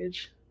any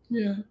baggage.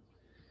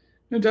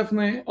 No,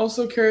 definitely.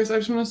 Also, Carys, I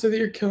just want to say that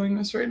you're killing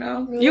this right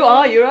now. You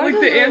are.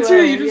 Like the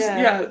answer, you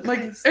just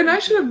like, and I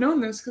should have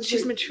known this because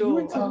she's mature.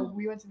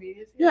 We went to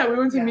media together. Yeah, we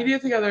went to media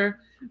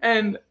together,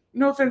 and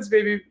no offense,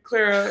 baby,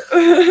 Clara.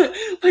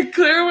 Like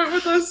Clara went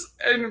with us,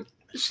 and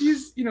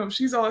she's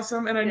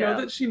awesome, and I know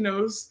that she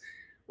knows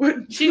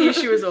what she knew.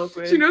 She was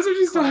awkward. She knows what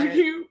she's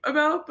talking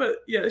about, but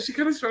yeah, she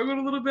kind of struggled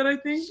a little bit, I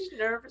think. She's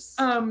nervous.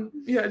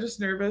 Just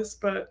nervous,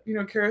 but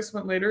Carys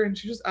went later, and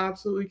she just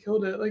absolutely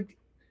killed it. Like,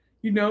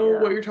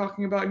 what you're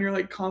talking about, and you're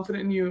like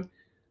confident, and you,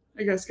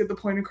 I guess, get the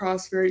point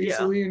across very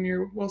easily, and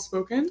you're well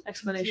spoken.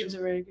 Explanations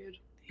are very good.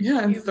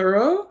 And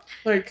thorough.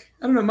 Like,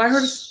 I don't know, my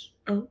hardest.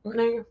 Oh, what?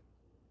 No.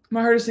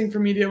 My hardest thing for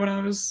media when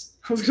I was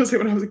gonna say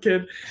when I was a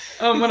kid,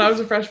 when I was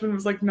a freshman,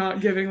 was like not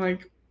giving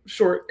like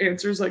short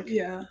answers. Like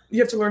you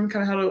have to learn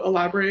kind of how to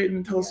elaborate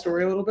and tell a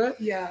story a little bit.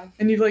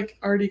 And you've like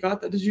already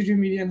got that. Did you do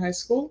media in high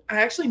school?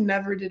 I actually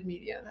never did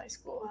media in high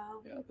school.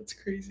 Wow. Yeah, that's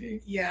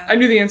crazy. Yeah. I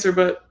knew the answer,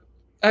 but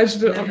I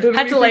just didn't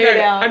had to lay it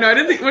out. I know. I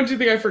didn't think. What do you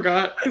think I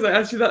forgot? Because I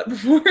asked you that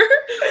before.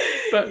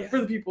 But for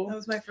the people, that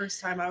was my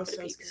first time. I was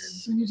so scared.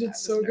 And you did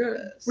so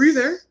good. Were you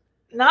there?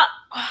 Not.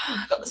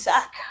 Got the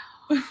sack.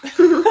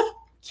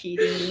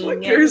 Cheating.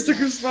 What? Carys took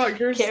her spot.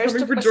 Carys is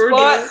coming for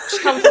Georgia. She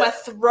comes to my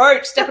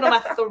throat, stepping on my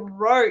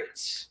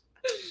throat.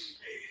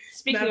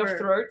 Speaking of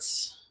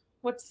throats,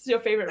 what's your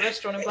favorite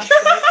restaurant in Blackstone?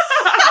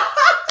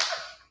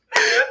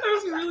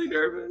 I was really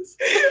nervous.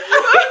 The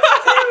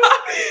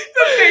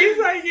face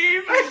I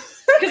gave.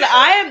 Because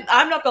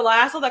I'm not gonna lie,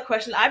 I saw that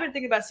question. I've been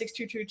thinking about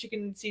 622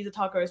 chicken Caesar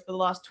tacos for the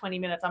last 20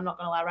 minutes. I'm not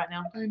gonna lie right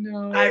now. I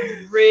know.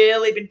 I've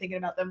really been thinking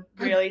about them.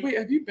 Really. Wait,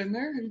 have you been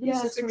there? Have you been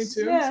to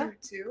 622? Yeah.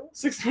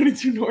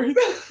 622 North.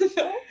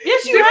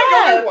 Yes, you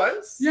have.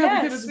 Once?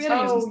 Yeah, yes,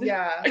 because it's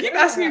yeah. I keep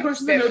asking you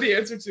questions I know the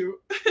answer to.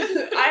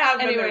 I have.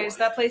 Anyways,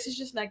 that place is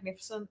just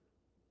magnificent.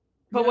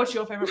 But what's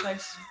your favorite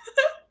place?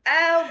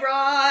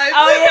 Elrod.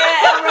 Oh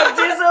yeah, Elrod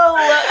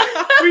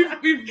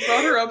Dizzle. We've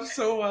brought her up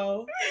so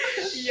well.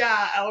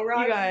 Yeah,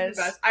 Elrod. You guys. Is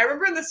the best. I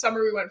remember in the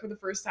summer we went for the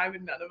first time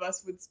and none of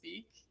us would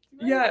speak.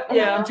 Yeah.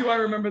 Yeah. Do I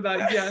remember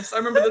that? Yes. I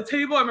remember the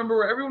table. I remember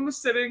where everyone was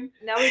sitting.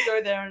 Now we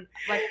go there and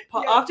like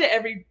after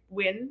every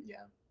win.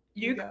 Yeah.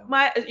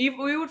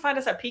 We would find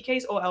us at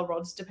PK's or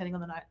Elrod's depending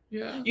on the night.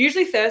 Yeah.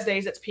 Usually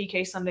Thursdays it's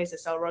PK, Sundays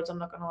it's Elrod's. I'm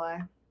not gonna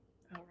lie.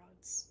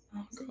 Elrod's.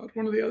 Oh god,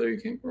 one or the other.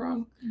 You can't go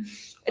wrong.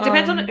 It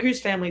depends on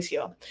whose family's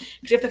here.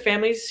 Because if the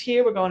family's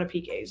here, we're going to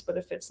PK's. But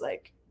if it's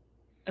like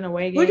an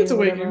away game, like it's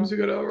away games, we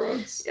go to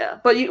Elrod's. Yeah,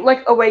 but you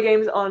like away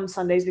games on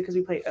Sundays because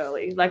we play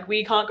early. Like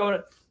we can't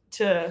go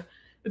to.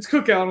 It's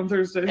cookout on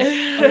Thursdays.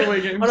 On away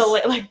games.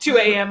 Like 2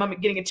 a.m. I'm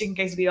getting a chicken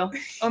quesadilla.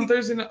 On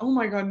Thursday night. Oh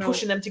my god, no.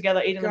 Pushing them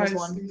together, eating Guys, this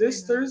one.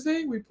 This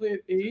Thursday we play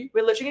at 8.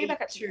 We're literally getting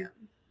back at 2.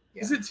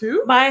 Yeah. Is it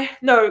 2?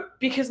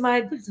 Because it's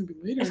gonna be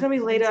later. It's gonna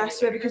be later, I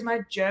swear, because my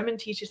German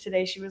teacher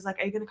today, she was like,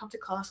 "Are you gonna come to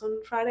class on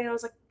Friday?" I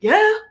was like,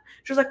 "Yeah."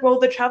 She was like, "Well,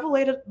 the travel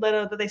letter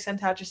that they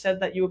sent out just said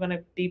that you were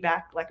gonna be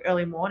back like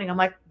early morning." I'm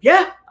like,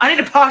 "Yeah, I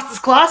need to pass this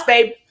class,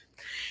 babe."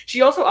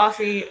 She also asked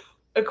me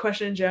a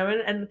question in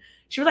German, and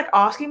she was like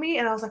asking me,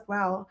 and I was like,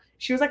 "Wow."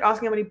 She was like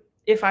asking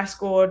if I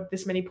scored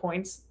this many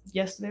points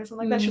yesterday or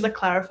something like that. She was like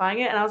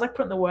clarifying it, and I was like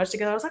putting the words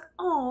together. I was like,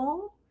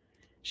 "Oh,"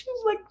 she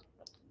was like.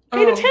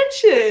 Paid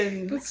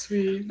attention. That's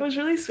sweet. It was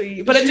really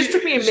sweet. But it just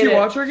took me a minute. Did she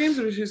watch our games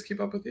or did she just keep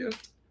up with you?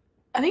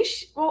 I think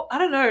I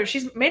don't know.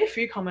 She's made a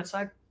few comments. So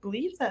I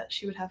believe that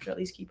she would have to at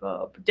least keep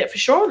up. For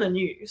sure on the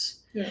news.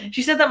 Yeah.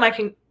 She said that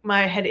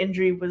my head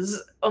injury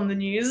was on the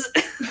news.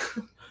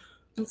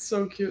 That's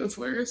so cute. That's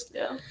hilarious.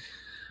 Yeah.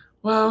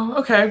 Wow.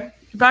 Okay.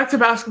 Back to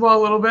basketball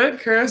a little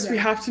bit. Carys, we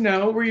have to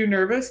know, were you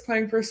nervous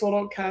playing for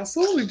sold-out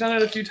Cassell? We've done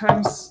it a few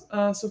times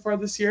so far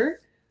this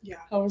year. Yeah.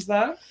 How was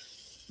that?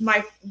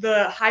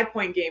 the High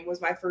Point game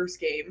was my first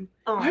game.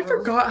 Oh, I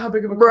forgot how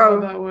big of a Bro.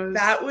 crowd that was.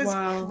 That was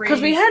wow. crazy.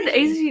 Because we had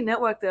ACC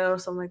Network there or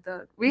something like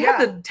that. We Yeah.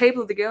 had the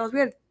table of the girls. We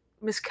had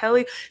Miss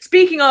Kelly.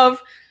 Speaking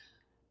of,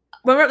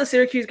 when we were at the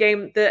Syracuse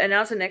game, the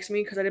announcer next to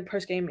me, because I did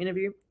post-game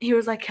interview, he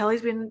was like,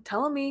 Kelly's been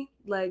telling me,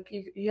 like,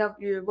 you're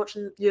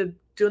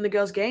doing the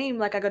girls' game,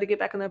 like, I got to get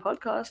back on their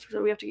podcast,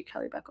 so we have to get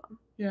Kelly back on.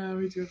 Yeah,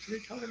 we do have to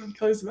get Kelly on.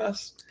 Kelly's the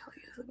best. Kelly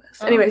is the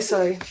best. Anyway,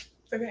 sorry.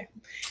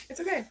 It's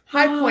okay.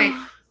 High Point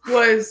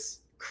was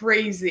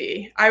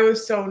crazy. I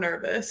was so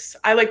nervous.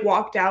 I like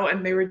walked out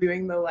and they were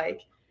doing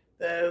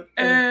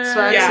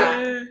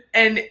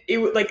and it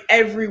was like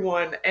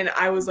everyone, and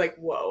I was like,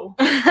 whoa,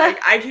 like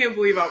I can't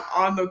believe I'm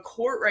on the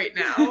court right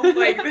now.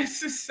 Like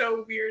this is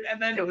so weird.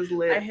 And then It was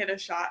lit. I hit a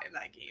shot in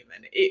that game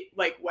and it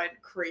like went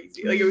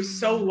crazy. Like it was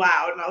so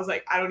loud and I was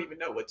like, I don't even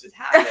know what just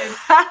happened.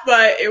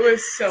 But it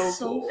was so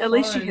cool. At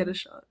least you hit a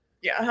shot.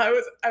 Yeah,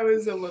 I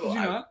was a little.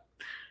 Did you not?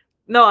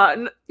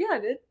 No, yeah, I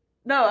did.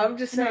 No, I'm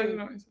just No, saying.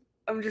 no.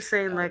 I'm just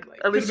saying, like, Like,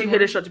 at least could've you been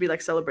hit a more. shot to be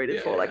like celebrated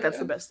Yeah, for. Like, yeah, that's yeah.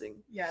 the best thing.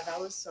 Yeah, that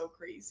was so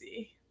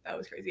crazy. That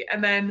was crazy.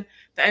 And then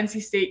the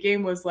NC State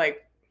game was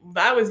like,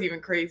 that was even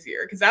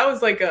crazier because that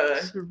was like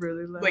It's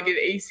really loud. like an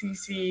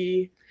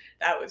ACC.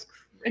 That was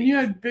crazy. And you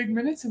had big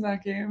minutes in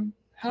that game.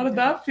 How did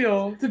that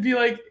feel to be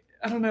like?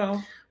 I don't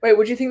know. Wait,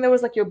 would you think that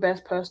was like your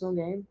best personal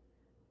game?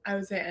 I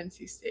would say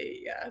NC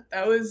State. Yeah,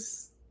 that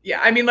was.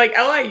 Yeah, I mean, like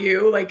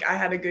LIU. Like I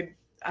had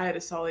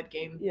a solid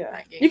game. Yeah.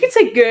 that game. You can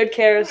say good,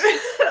 Carys.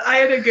 I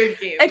had a good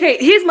game. Okay,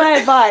 here's my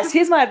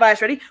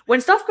advice. Ready?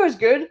 When stuff goes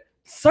good,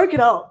 soak it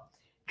up.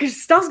 Because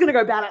stuff's going to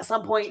go bad at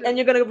some point, True. and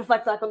you're going to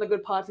reflect back on the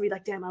good parts and be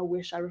like, damn, I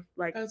wish I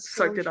That's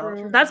so soaked it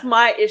true. up. That's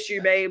my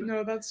issue, babe.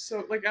 No, that's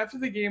so like after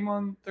the game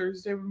on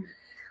Thursday.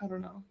 I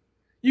don't know.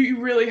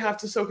 You really have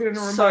to soak it in and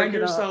Soak remind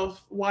it up.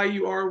 yourself why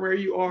you are where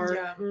you are,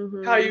 Yeah.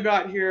 Mhm. how you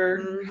got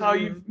here, how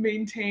Mhm. you've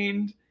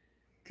maintained.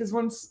 Because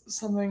once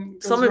something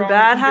Something wrong,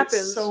 bad you get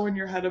happens. so in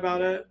your head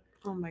about it.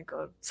 Oh my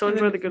god. So and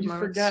enjoy then the good you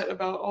moments. forget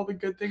about all the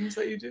good things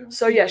that you do.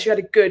 So yes, you had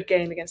a good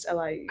game against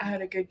LIU. I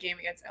had a good game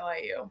against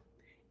LIU,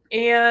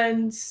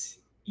 and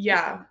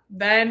yeah,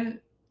 then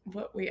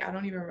what? Wait, I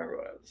don't even remember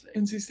what I was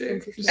saying. NC State.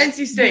 NC Just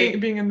NC State.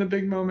 being in the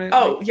big moment.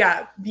 Oh like,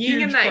 yeah, being in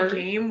huge that part.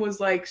 game was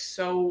like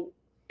so.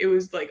 It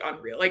was like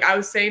unreal. Like I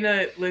was saying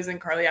to Liz and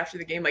Carly after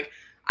the game, like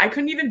I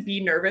couldn't even be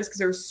nervous because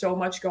there was so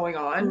much going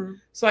on. Mm.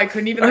 So I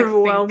couldn't even like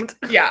Overwhelmed.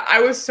 think. Yeah, I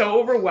was so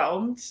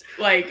overwhelmed.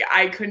 Like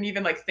I couldn't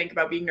even like think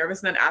about being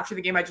nervous. And then after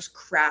the game, I just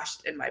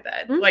crashed in my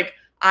bed. Mm. Like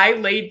I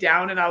laid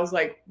down and I was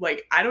like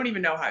I don't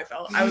even know how I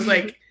felt. I was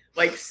like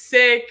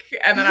sick,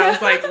 and then I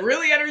was like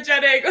really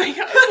energetic. Like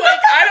I was like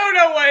I don't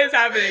know what is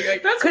happening.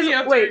 Like That's 'Cause me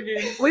after wait, a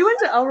game. We went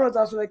to Elrod's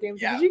after that game.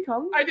 So Yeah. Did you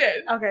come? I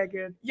did. Okay,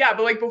 good. Yeah,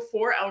 but like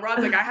before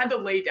Elrod's, like I had to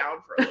lay down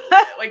for a little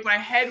bit. Like my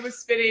head was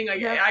spinning. Like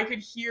Yeah. I could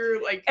hear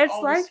like It's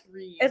all like- the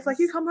screams. It's like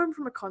you come home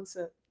from a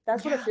concert.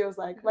 That's what it Yeah. feels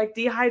like. Like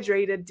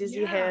dehydrated, dizzy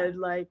Yeah. head,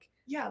 like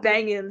yeah, like,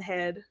 banging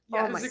head.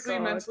 Yeah, oh my Physically,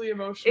 god. mentally,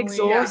 emotionally.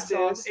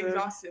 Exhausted.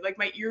 exhausted. Like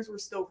my ears were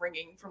still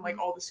ringing from like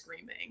all the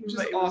screaming. Which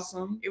But is it was-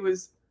 awesome. It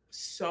was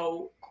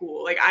so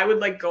cool. Like I would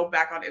like go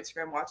back on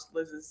Instagram, watch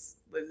Liz's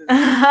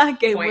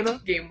Game point, winner.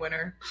 game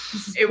winner.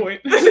 This is It- point.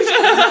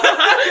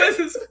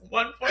 Liz's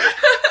 1 point.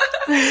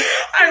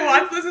 I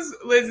watched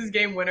Liz's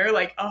game winner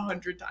like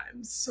 100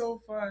 times.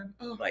 So fun.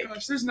 Oh my Like-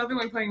 gosh, there's nothing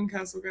like playing in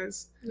Cassell,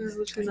 guys. This is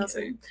literally It's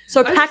nothing. insane.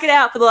 So I pack it just-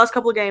 out for the last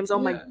couple of games. Oh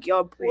my Yeah.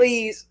 god,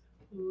 please.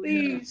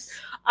 Please.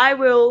 I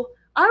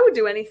would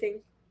do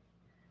anything.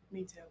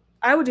 Me too.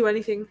 I would do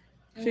anything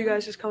if you Yeah.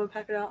 guys just come and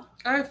pack it out.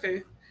 I have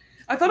faith.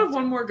 I thought of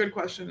one more good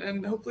question,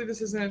 and hopefully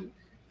this isn't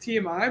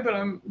TMI, but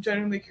I'm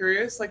genuinely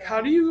curious. Like, how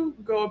do you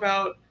go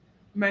about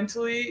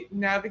mentally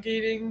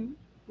navigating,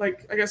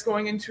 like, I guess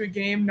going into a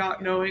game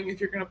not knowing if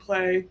you're going to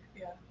play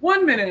Yeah.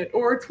 1 minute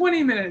or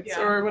 20 minutes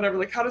Yeah. or whatever?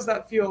 Like, how does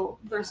that feel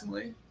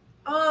personally?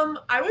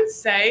 I would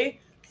say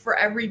for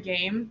every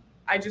game,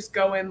 I just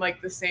go in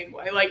like the same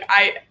way. Like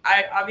I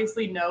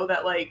obviously know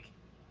that like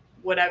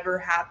whatever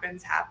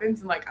happens,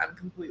 and like I'm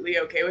completely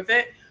okay with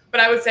it. But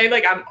I would say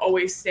like I'm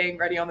always staying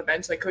ready on the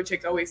bench. Like Coach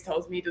Hicks always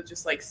tells me to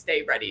just like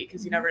stay ready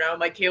because you never know. And,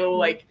 like Kayla will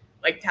like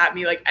tap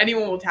me, like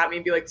anyone will tap me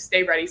and be like,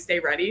 stay ready, stay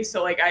ready.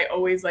 So like I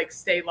always like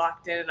stay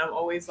locked in and I'm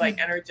always like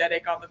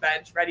energetic on the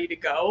bench, ready to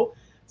go.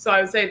 So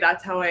I would say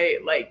that's how I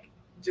like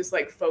just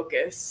like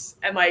focus,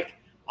 and like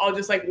I'll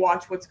just like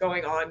watch what's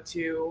going on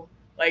too.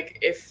 Like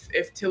if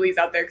Tilly's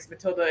out there, because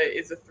Matilda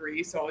is a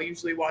 3, so I'll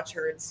usually watch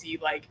her and see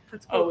like,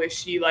 oh, is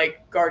she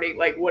like guarding?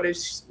 Like what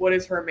is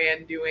her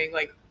man doing?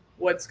 Like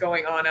what's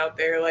going on out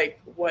there?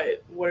 Like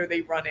what are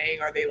they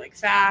running? Are they like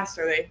fast?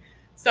 Are they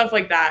stuff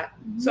like that?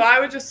 So I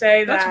would just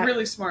say That's that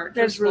really smart.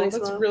 That's first of all. really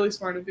That's smart. really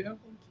smart of you.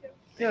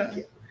 Yeah.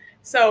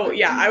 So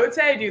yeah, I would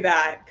say I do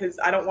that because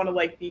I don't want to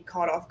like be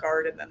caught off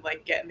guard and then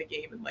like get in the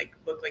game and like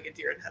look like a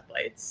deer in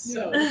headlights.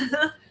 So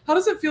How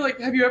does it feel like?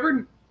 Have you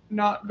ever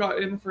not got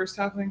in the first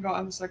half and then got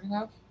in the second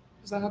half?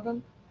 Does that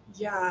happen?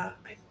 yeah,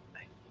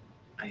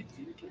 I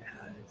think it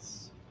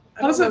has.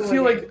 I How does don't it know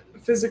feel what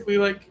like physically?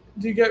 Like,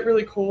 do you get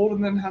really cold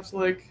and then have to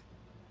like?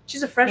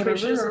 She's a freshman.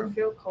 She Whatever, doesn't or-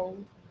 feel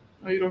cold.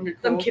 Oh, you don't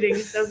get cold? I'm kidding.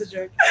 That was a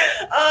joke.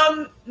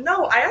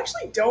 No, I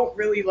actually don't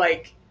really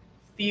like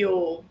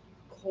feel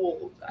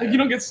cold. Like you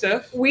don't get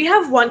stiff? We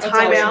have one That's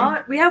timeout.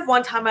 awesome. We have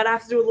one timeout. I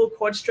have to do a little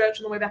quad stretch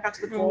on the way back out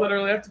to the I court.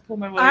 literally have to pull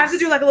my legs. I have to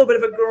do like a little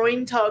bit of a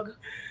groin tug.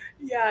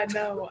 Yeah,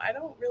 no, I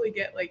don't really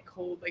get like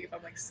cold like if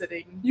I'm like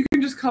sitting. You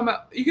can just come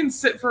out. You can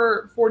sit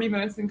for 40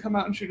 minutes and come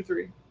out and shoot a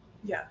 3.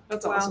 Yeah,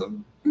 That's Wow.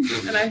 awesome.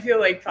 and I feel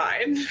like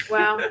fine.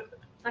 Wow. I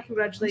I'm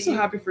congratulate so you.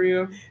 happy for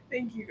you.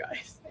 Thank you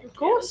guys. Thank Of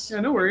course. Yeah,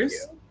 no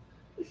worries.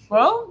 you.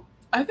 Well,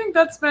 I think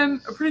that's been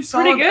a pretty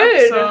solid good.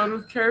 episode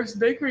with Carys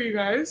Bakery, you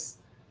guys.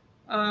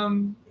 Yay.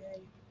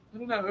 I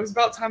don't know. It was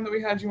about time that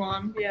we had you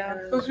on. Yeah.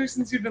 Especially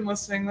since you've been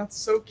listening. That's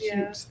so cute.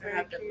 Yeah. I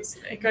have been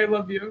listening. Like, I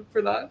love you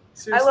for that. I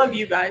Seriously. love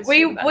you guys. We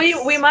You're the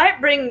best. might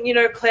bring,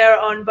 Claire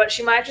on, but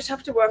she might just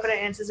have to work on her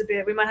answers a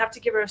bit. We might have to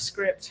give her a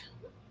script.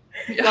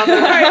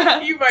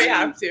 Yeah. You might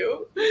have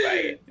to.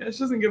 Right. Yeah, she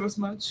doesn't give us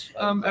much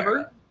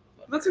ever.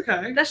 That's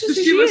okay. That's just Does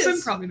who she she listen?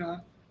 is. Probably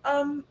not.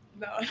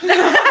 No.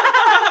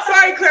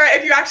 Sorry, Clara,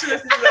 if you actually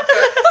listen to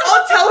that.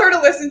 I'll tell her to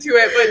listen to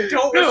it, but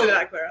don't listen to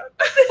that, Clara.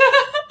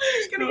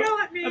 She's gonna yell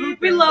at me.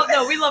 We love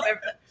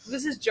everything.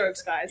 This is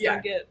jokes, guys. Yeah.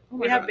 Don't get. Oh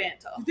my We have God.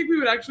 banter. Do you think we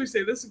would actually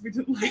say this if we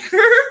didn't like her?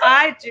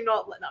 I do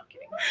not let. No, I'm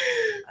kidding.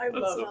 I That's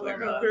love so her.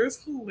 funny. Clara.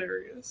 Claire's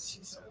hilarious.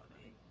 She's so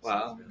funny.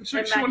 Wow. She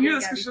And won't Mackie hear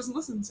and this because Gabby. she doesn't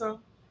listen, so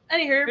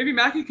Anywho, maybe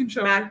Mackie can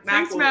show her.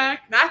 Thanks, will,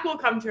 Mac. Mac will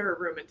come to her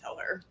room and tell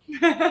her. we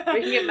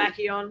can get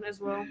Mackie on as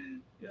well.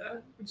 Yeah.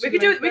 We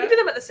could do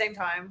them at the same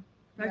time.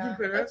 Mackie Yeah, and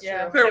Claire. that's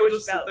Yeah. true. Claire will So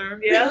just sit about- there.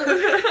 Yeah.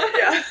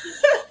 Yeah.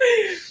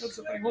 That's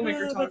so funny. We'll make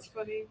her talk. That's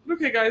funny.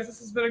 Okay, guys, this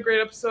has been a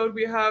great episode.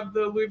 We have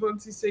the Louisville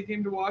NC State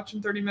game to watch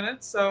in 30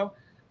 minutes, so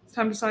it's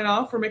time to sign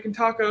off. We're making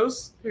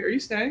tacos. Wait, are you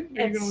staying?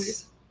 Or are you gonna leave?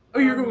 It's, Oh,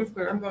 you're going with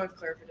Claire. I'm going with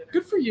Claire for dinner.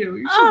 Good for you.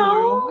 You're so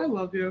Oh. loyal. I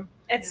love you.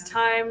 it's Yeah.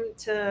 time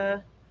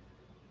to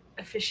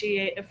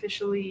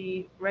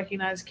officially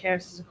recognize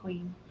Carys as a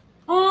queen.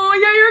 Oh,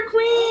 yeah, you're a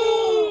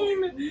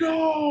queen.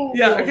 No.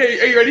 Yeah. Okay.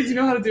 Are you ready? Do you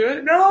know how to do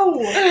it? No.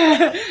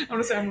 I'm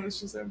gonna say I'm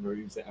Melissa. Or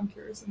you say I'm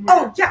Carys. And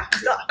Oh, yeah.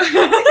 Duh.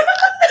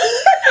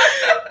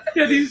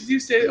 Yeah. Do you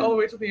stay all the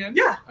way till the end?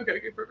 Yeah. Okay.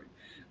 Perfect.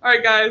 All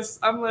right, guys.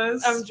 I'm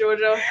Liz. I'm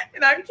Georgia.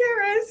 And I'm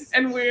Carys.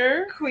 and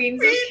we're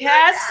Queens Queens of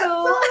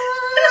Cassell.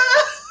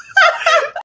 Cassell.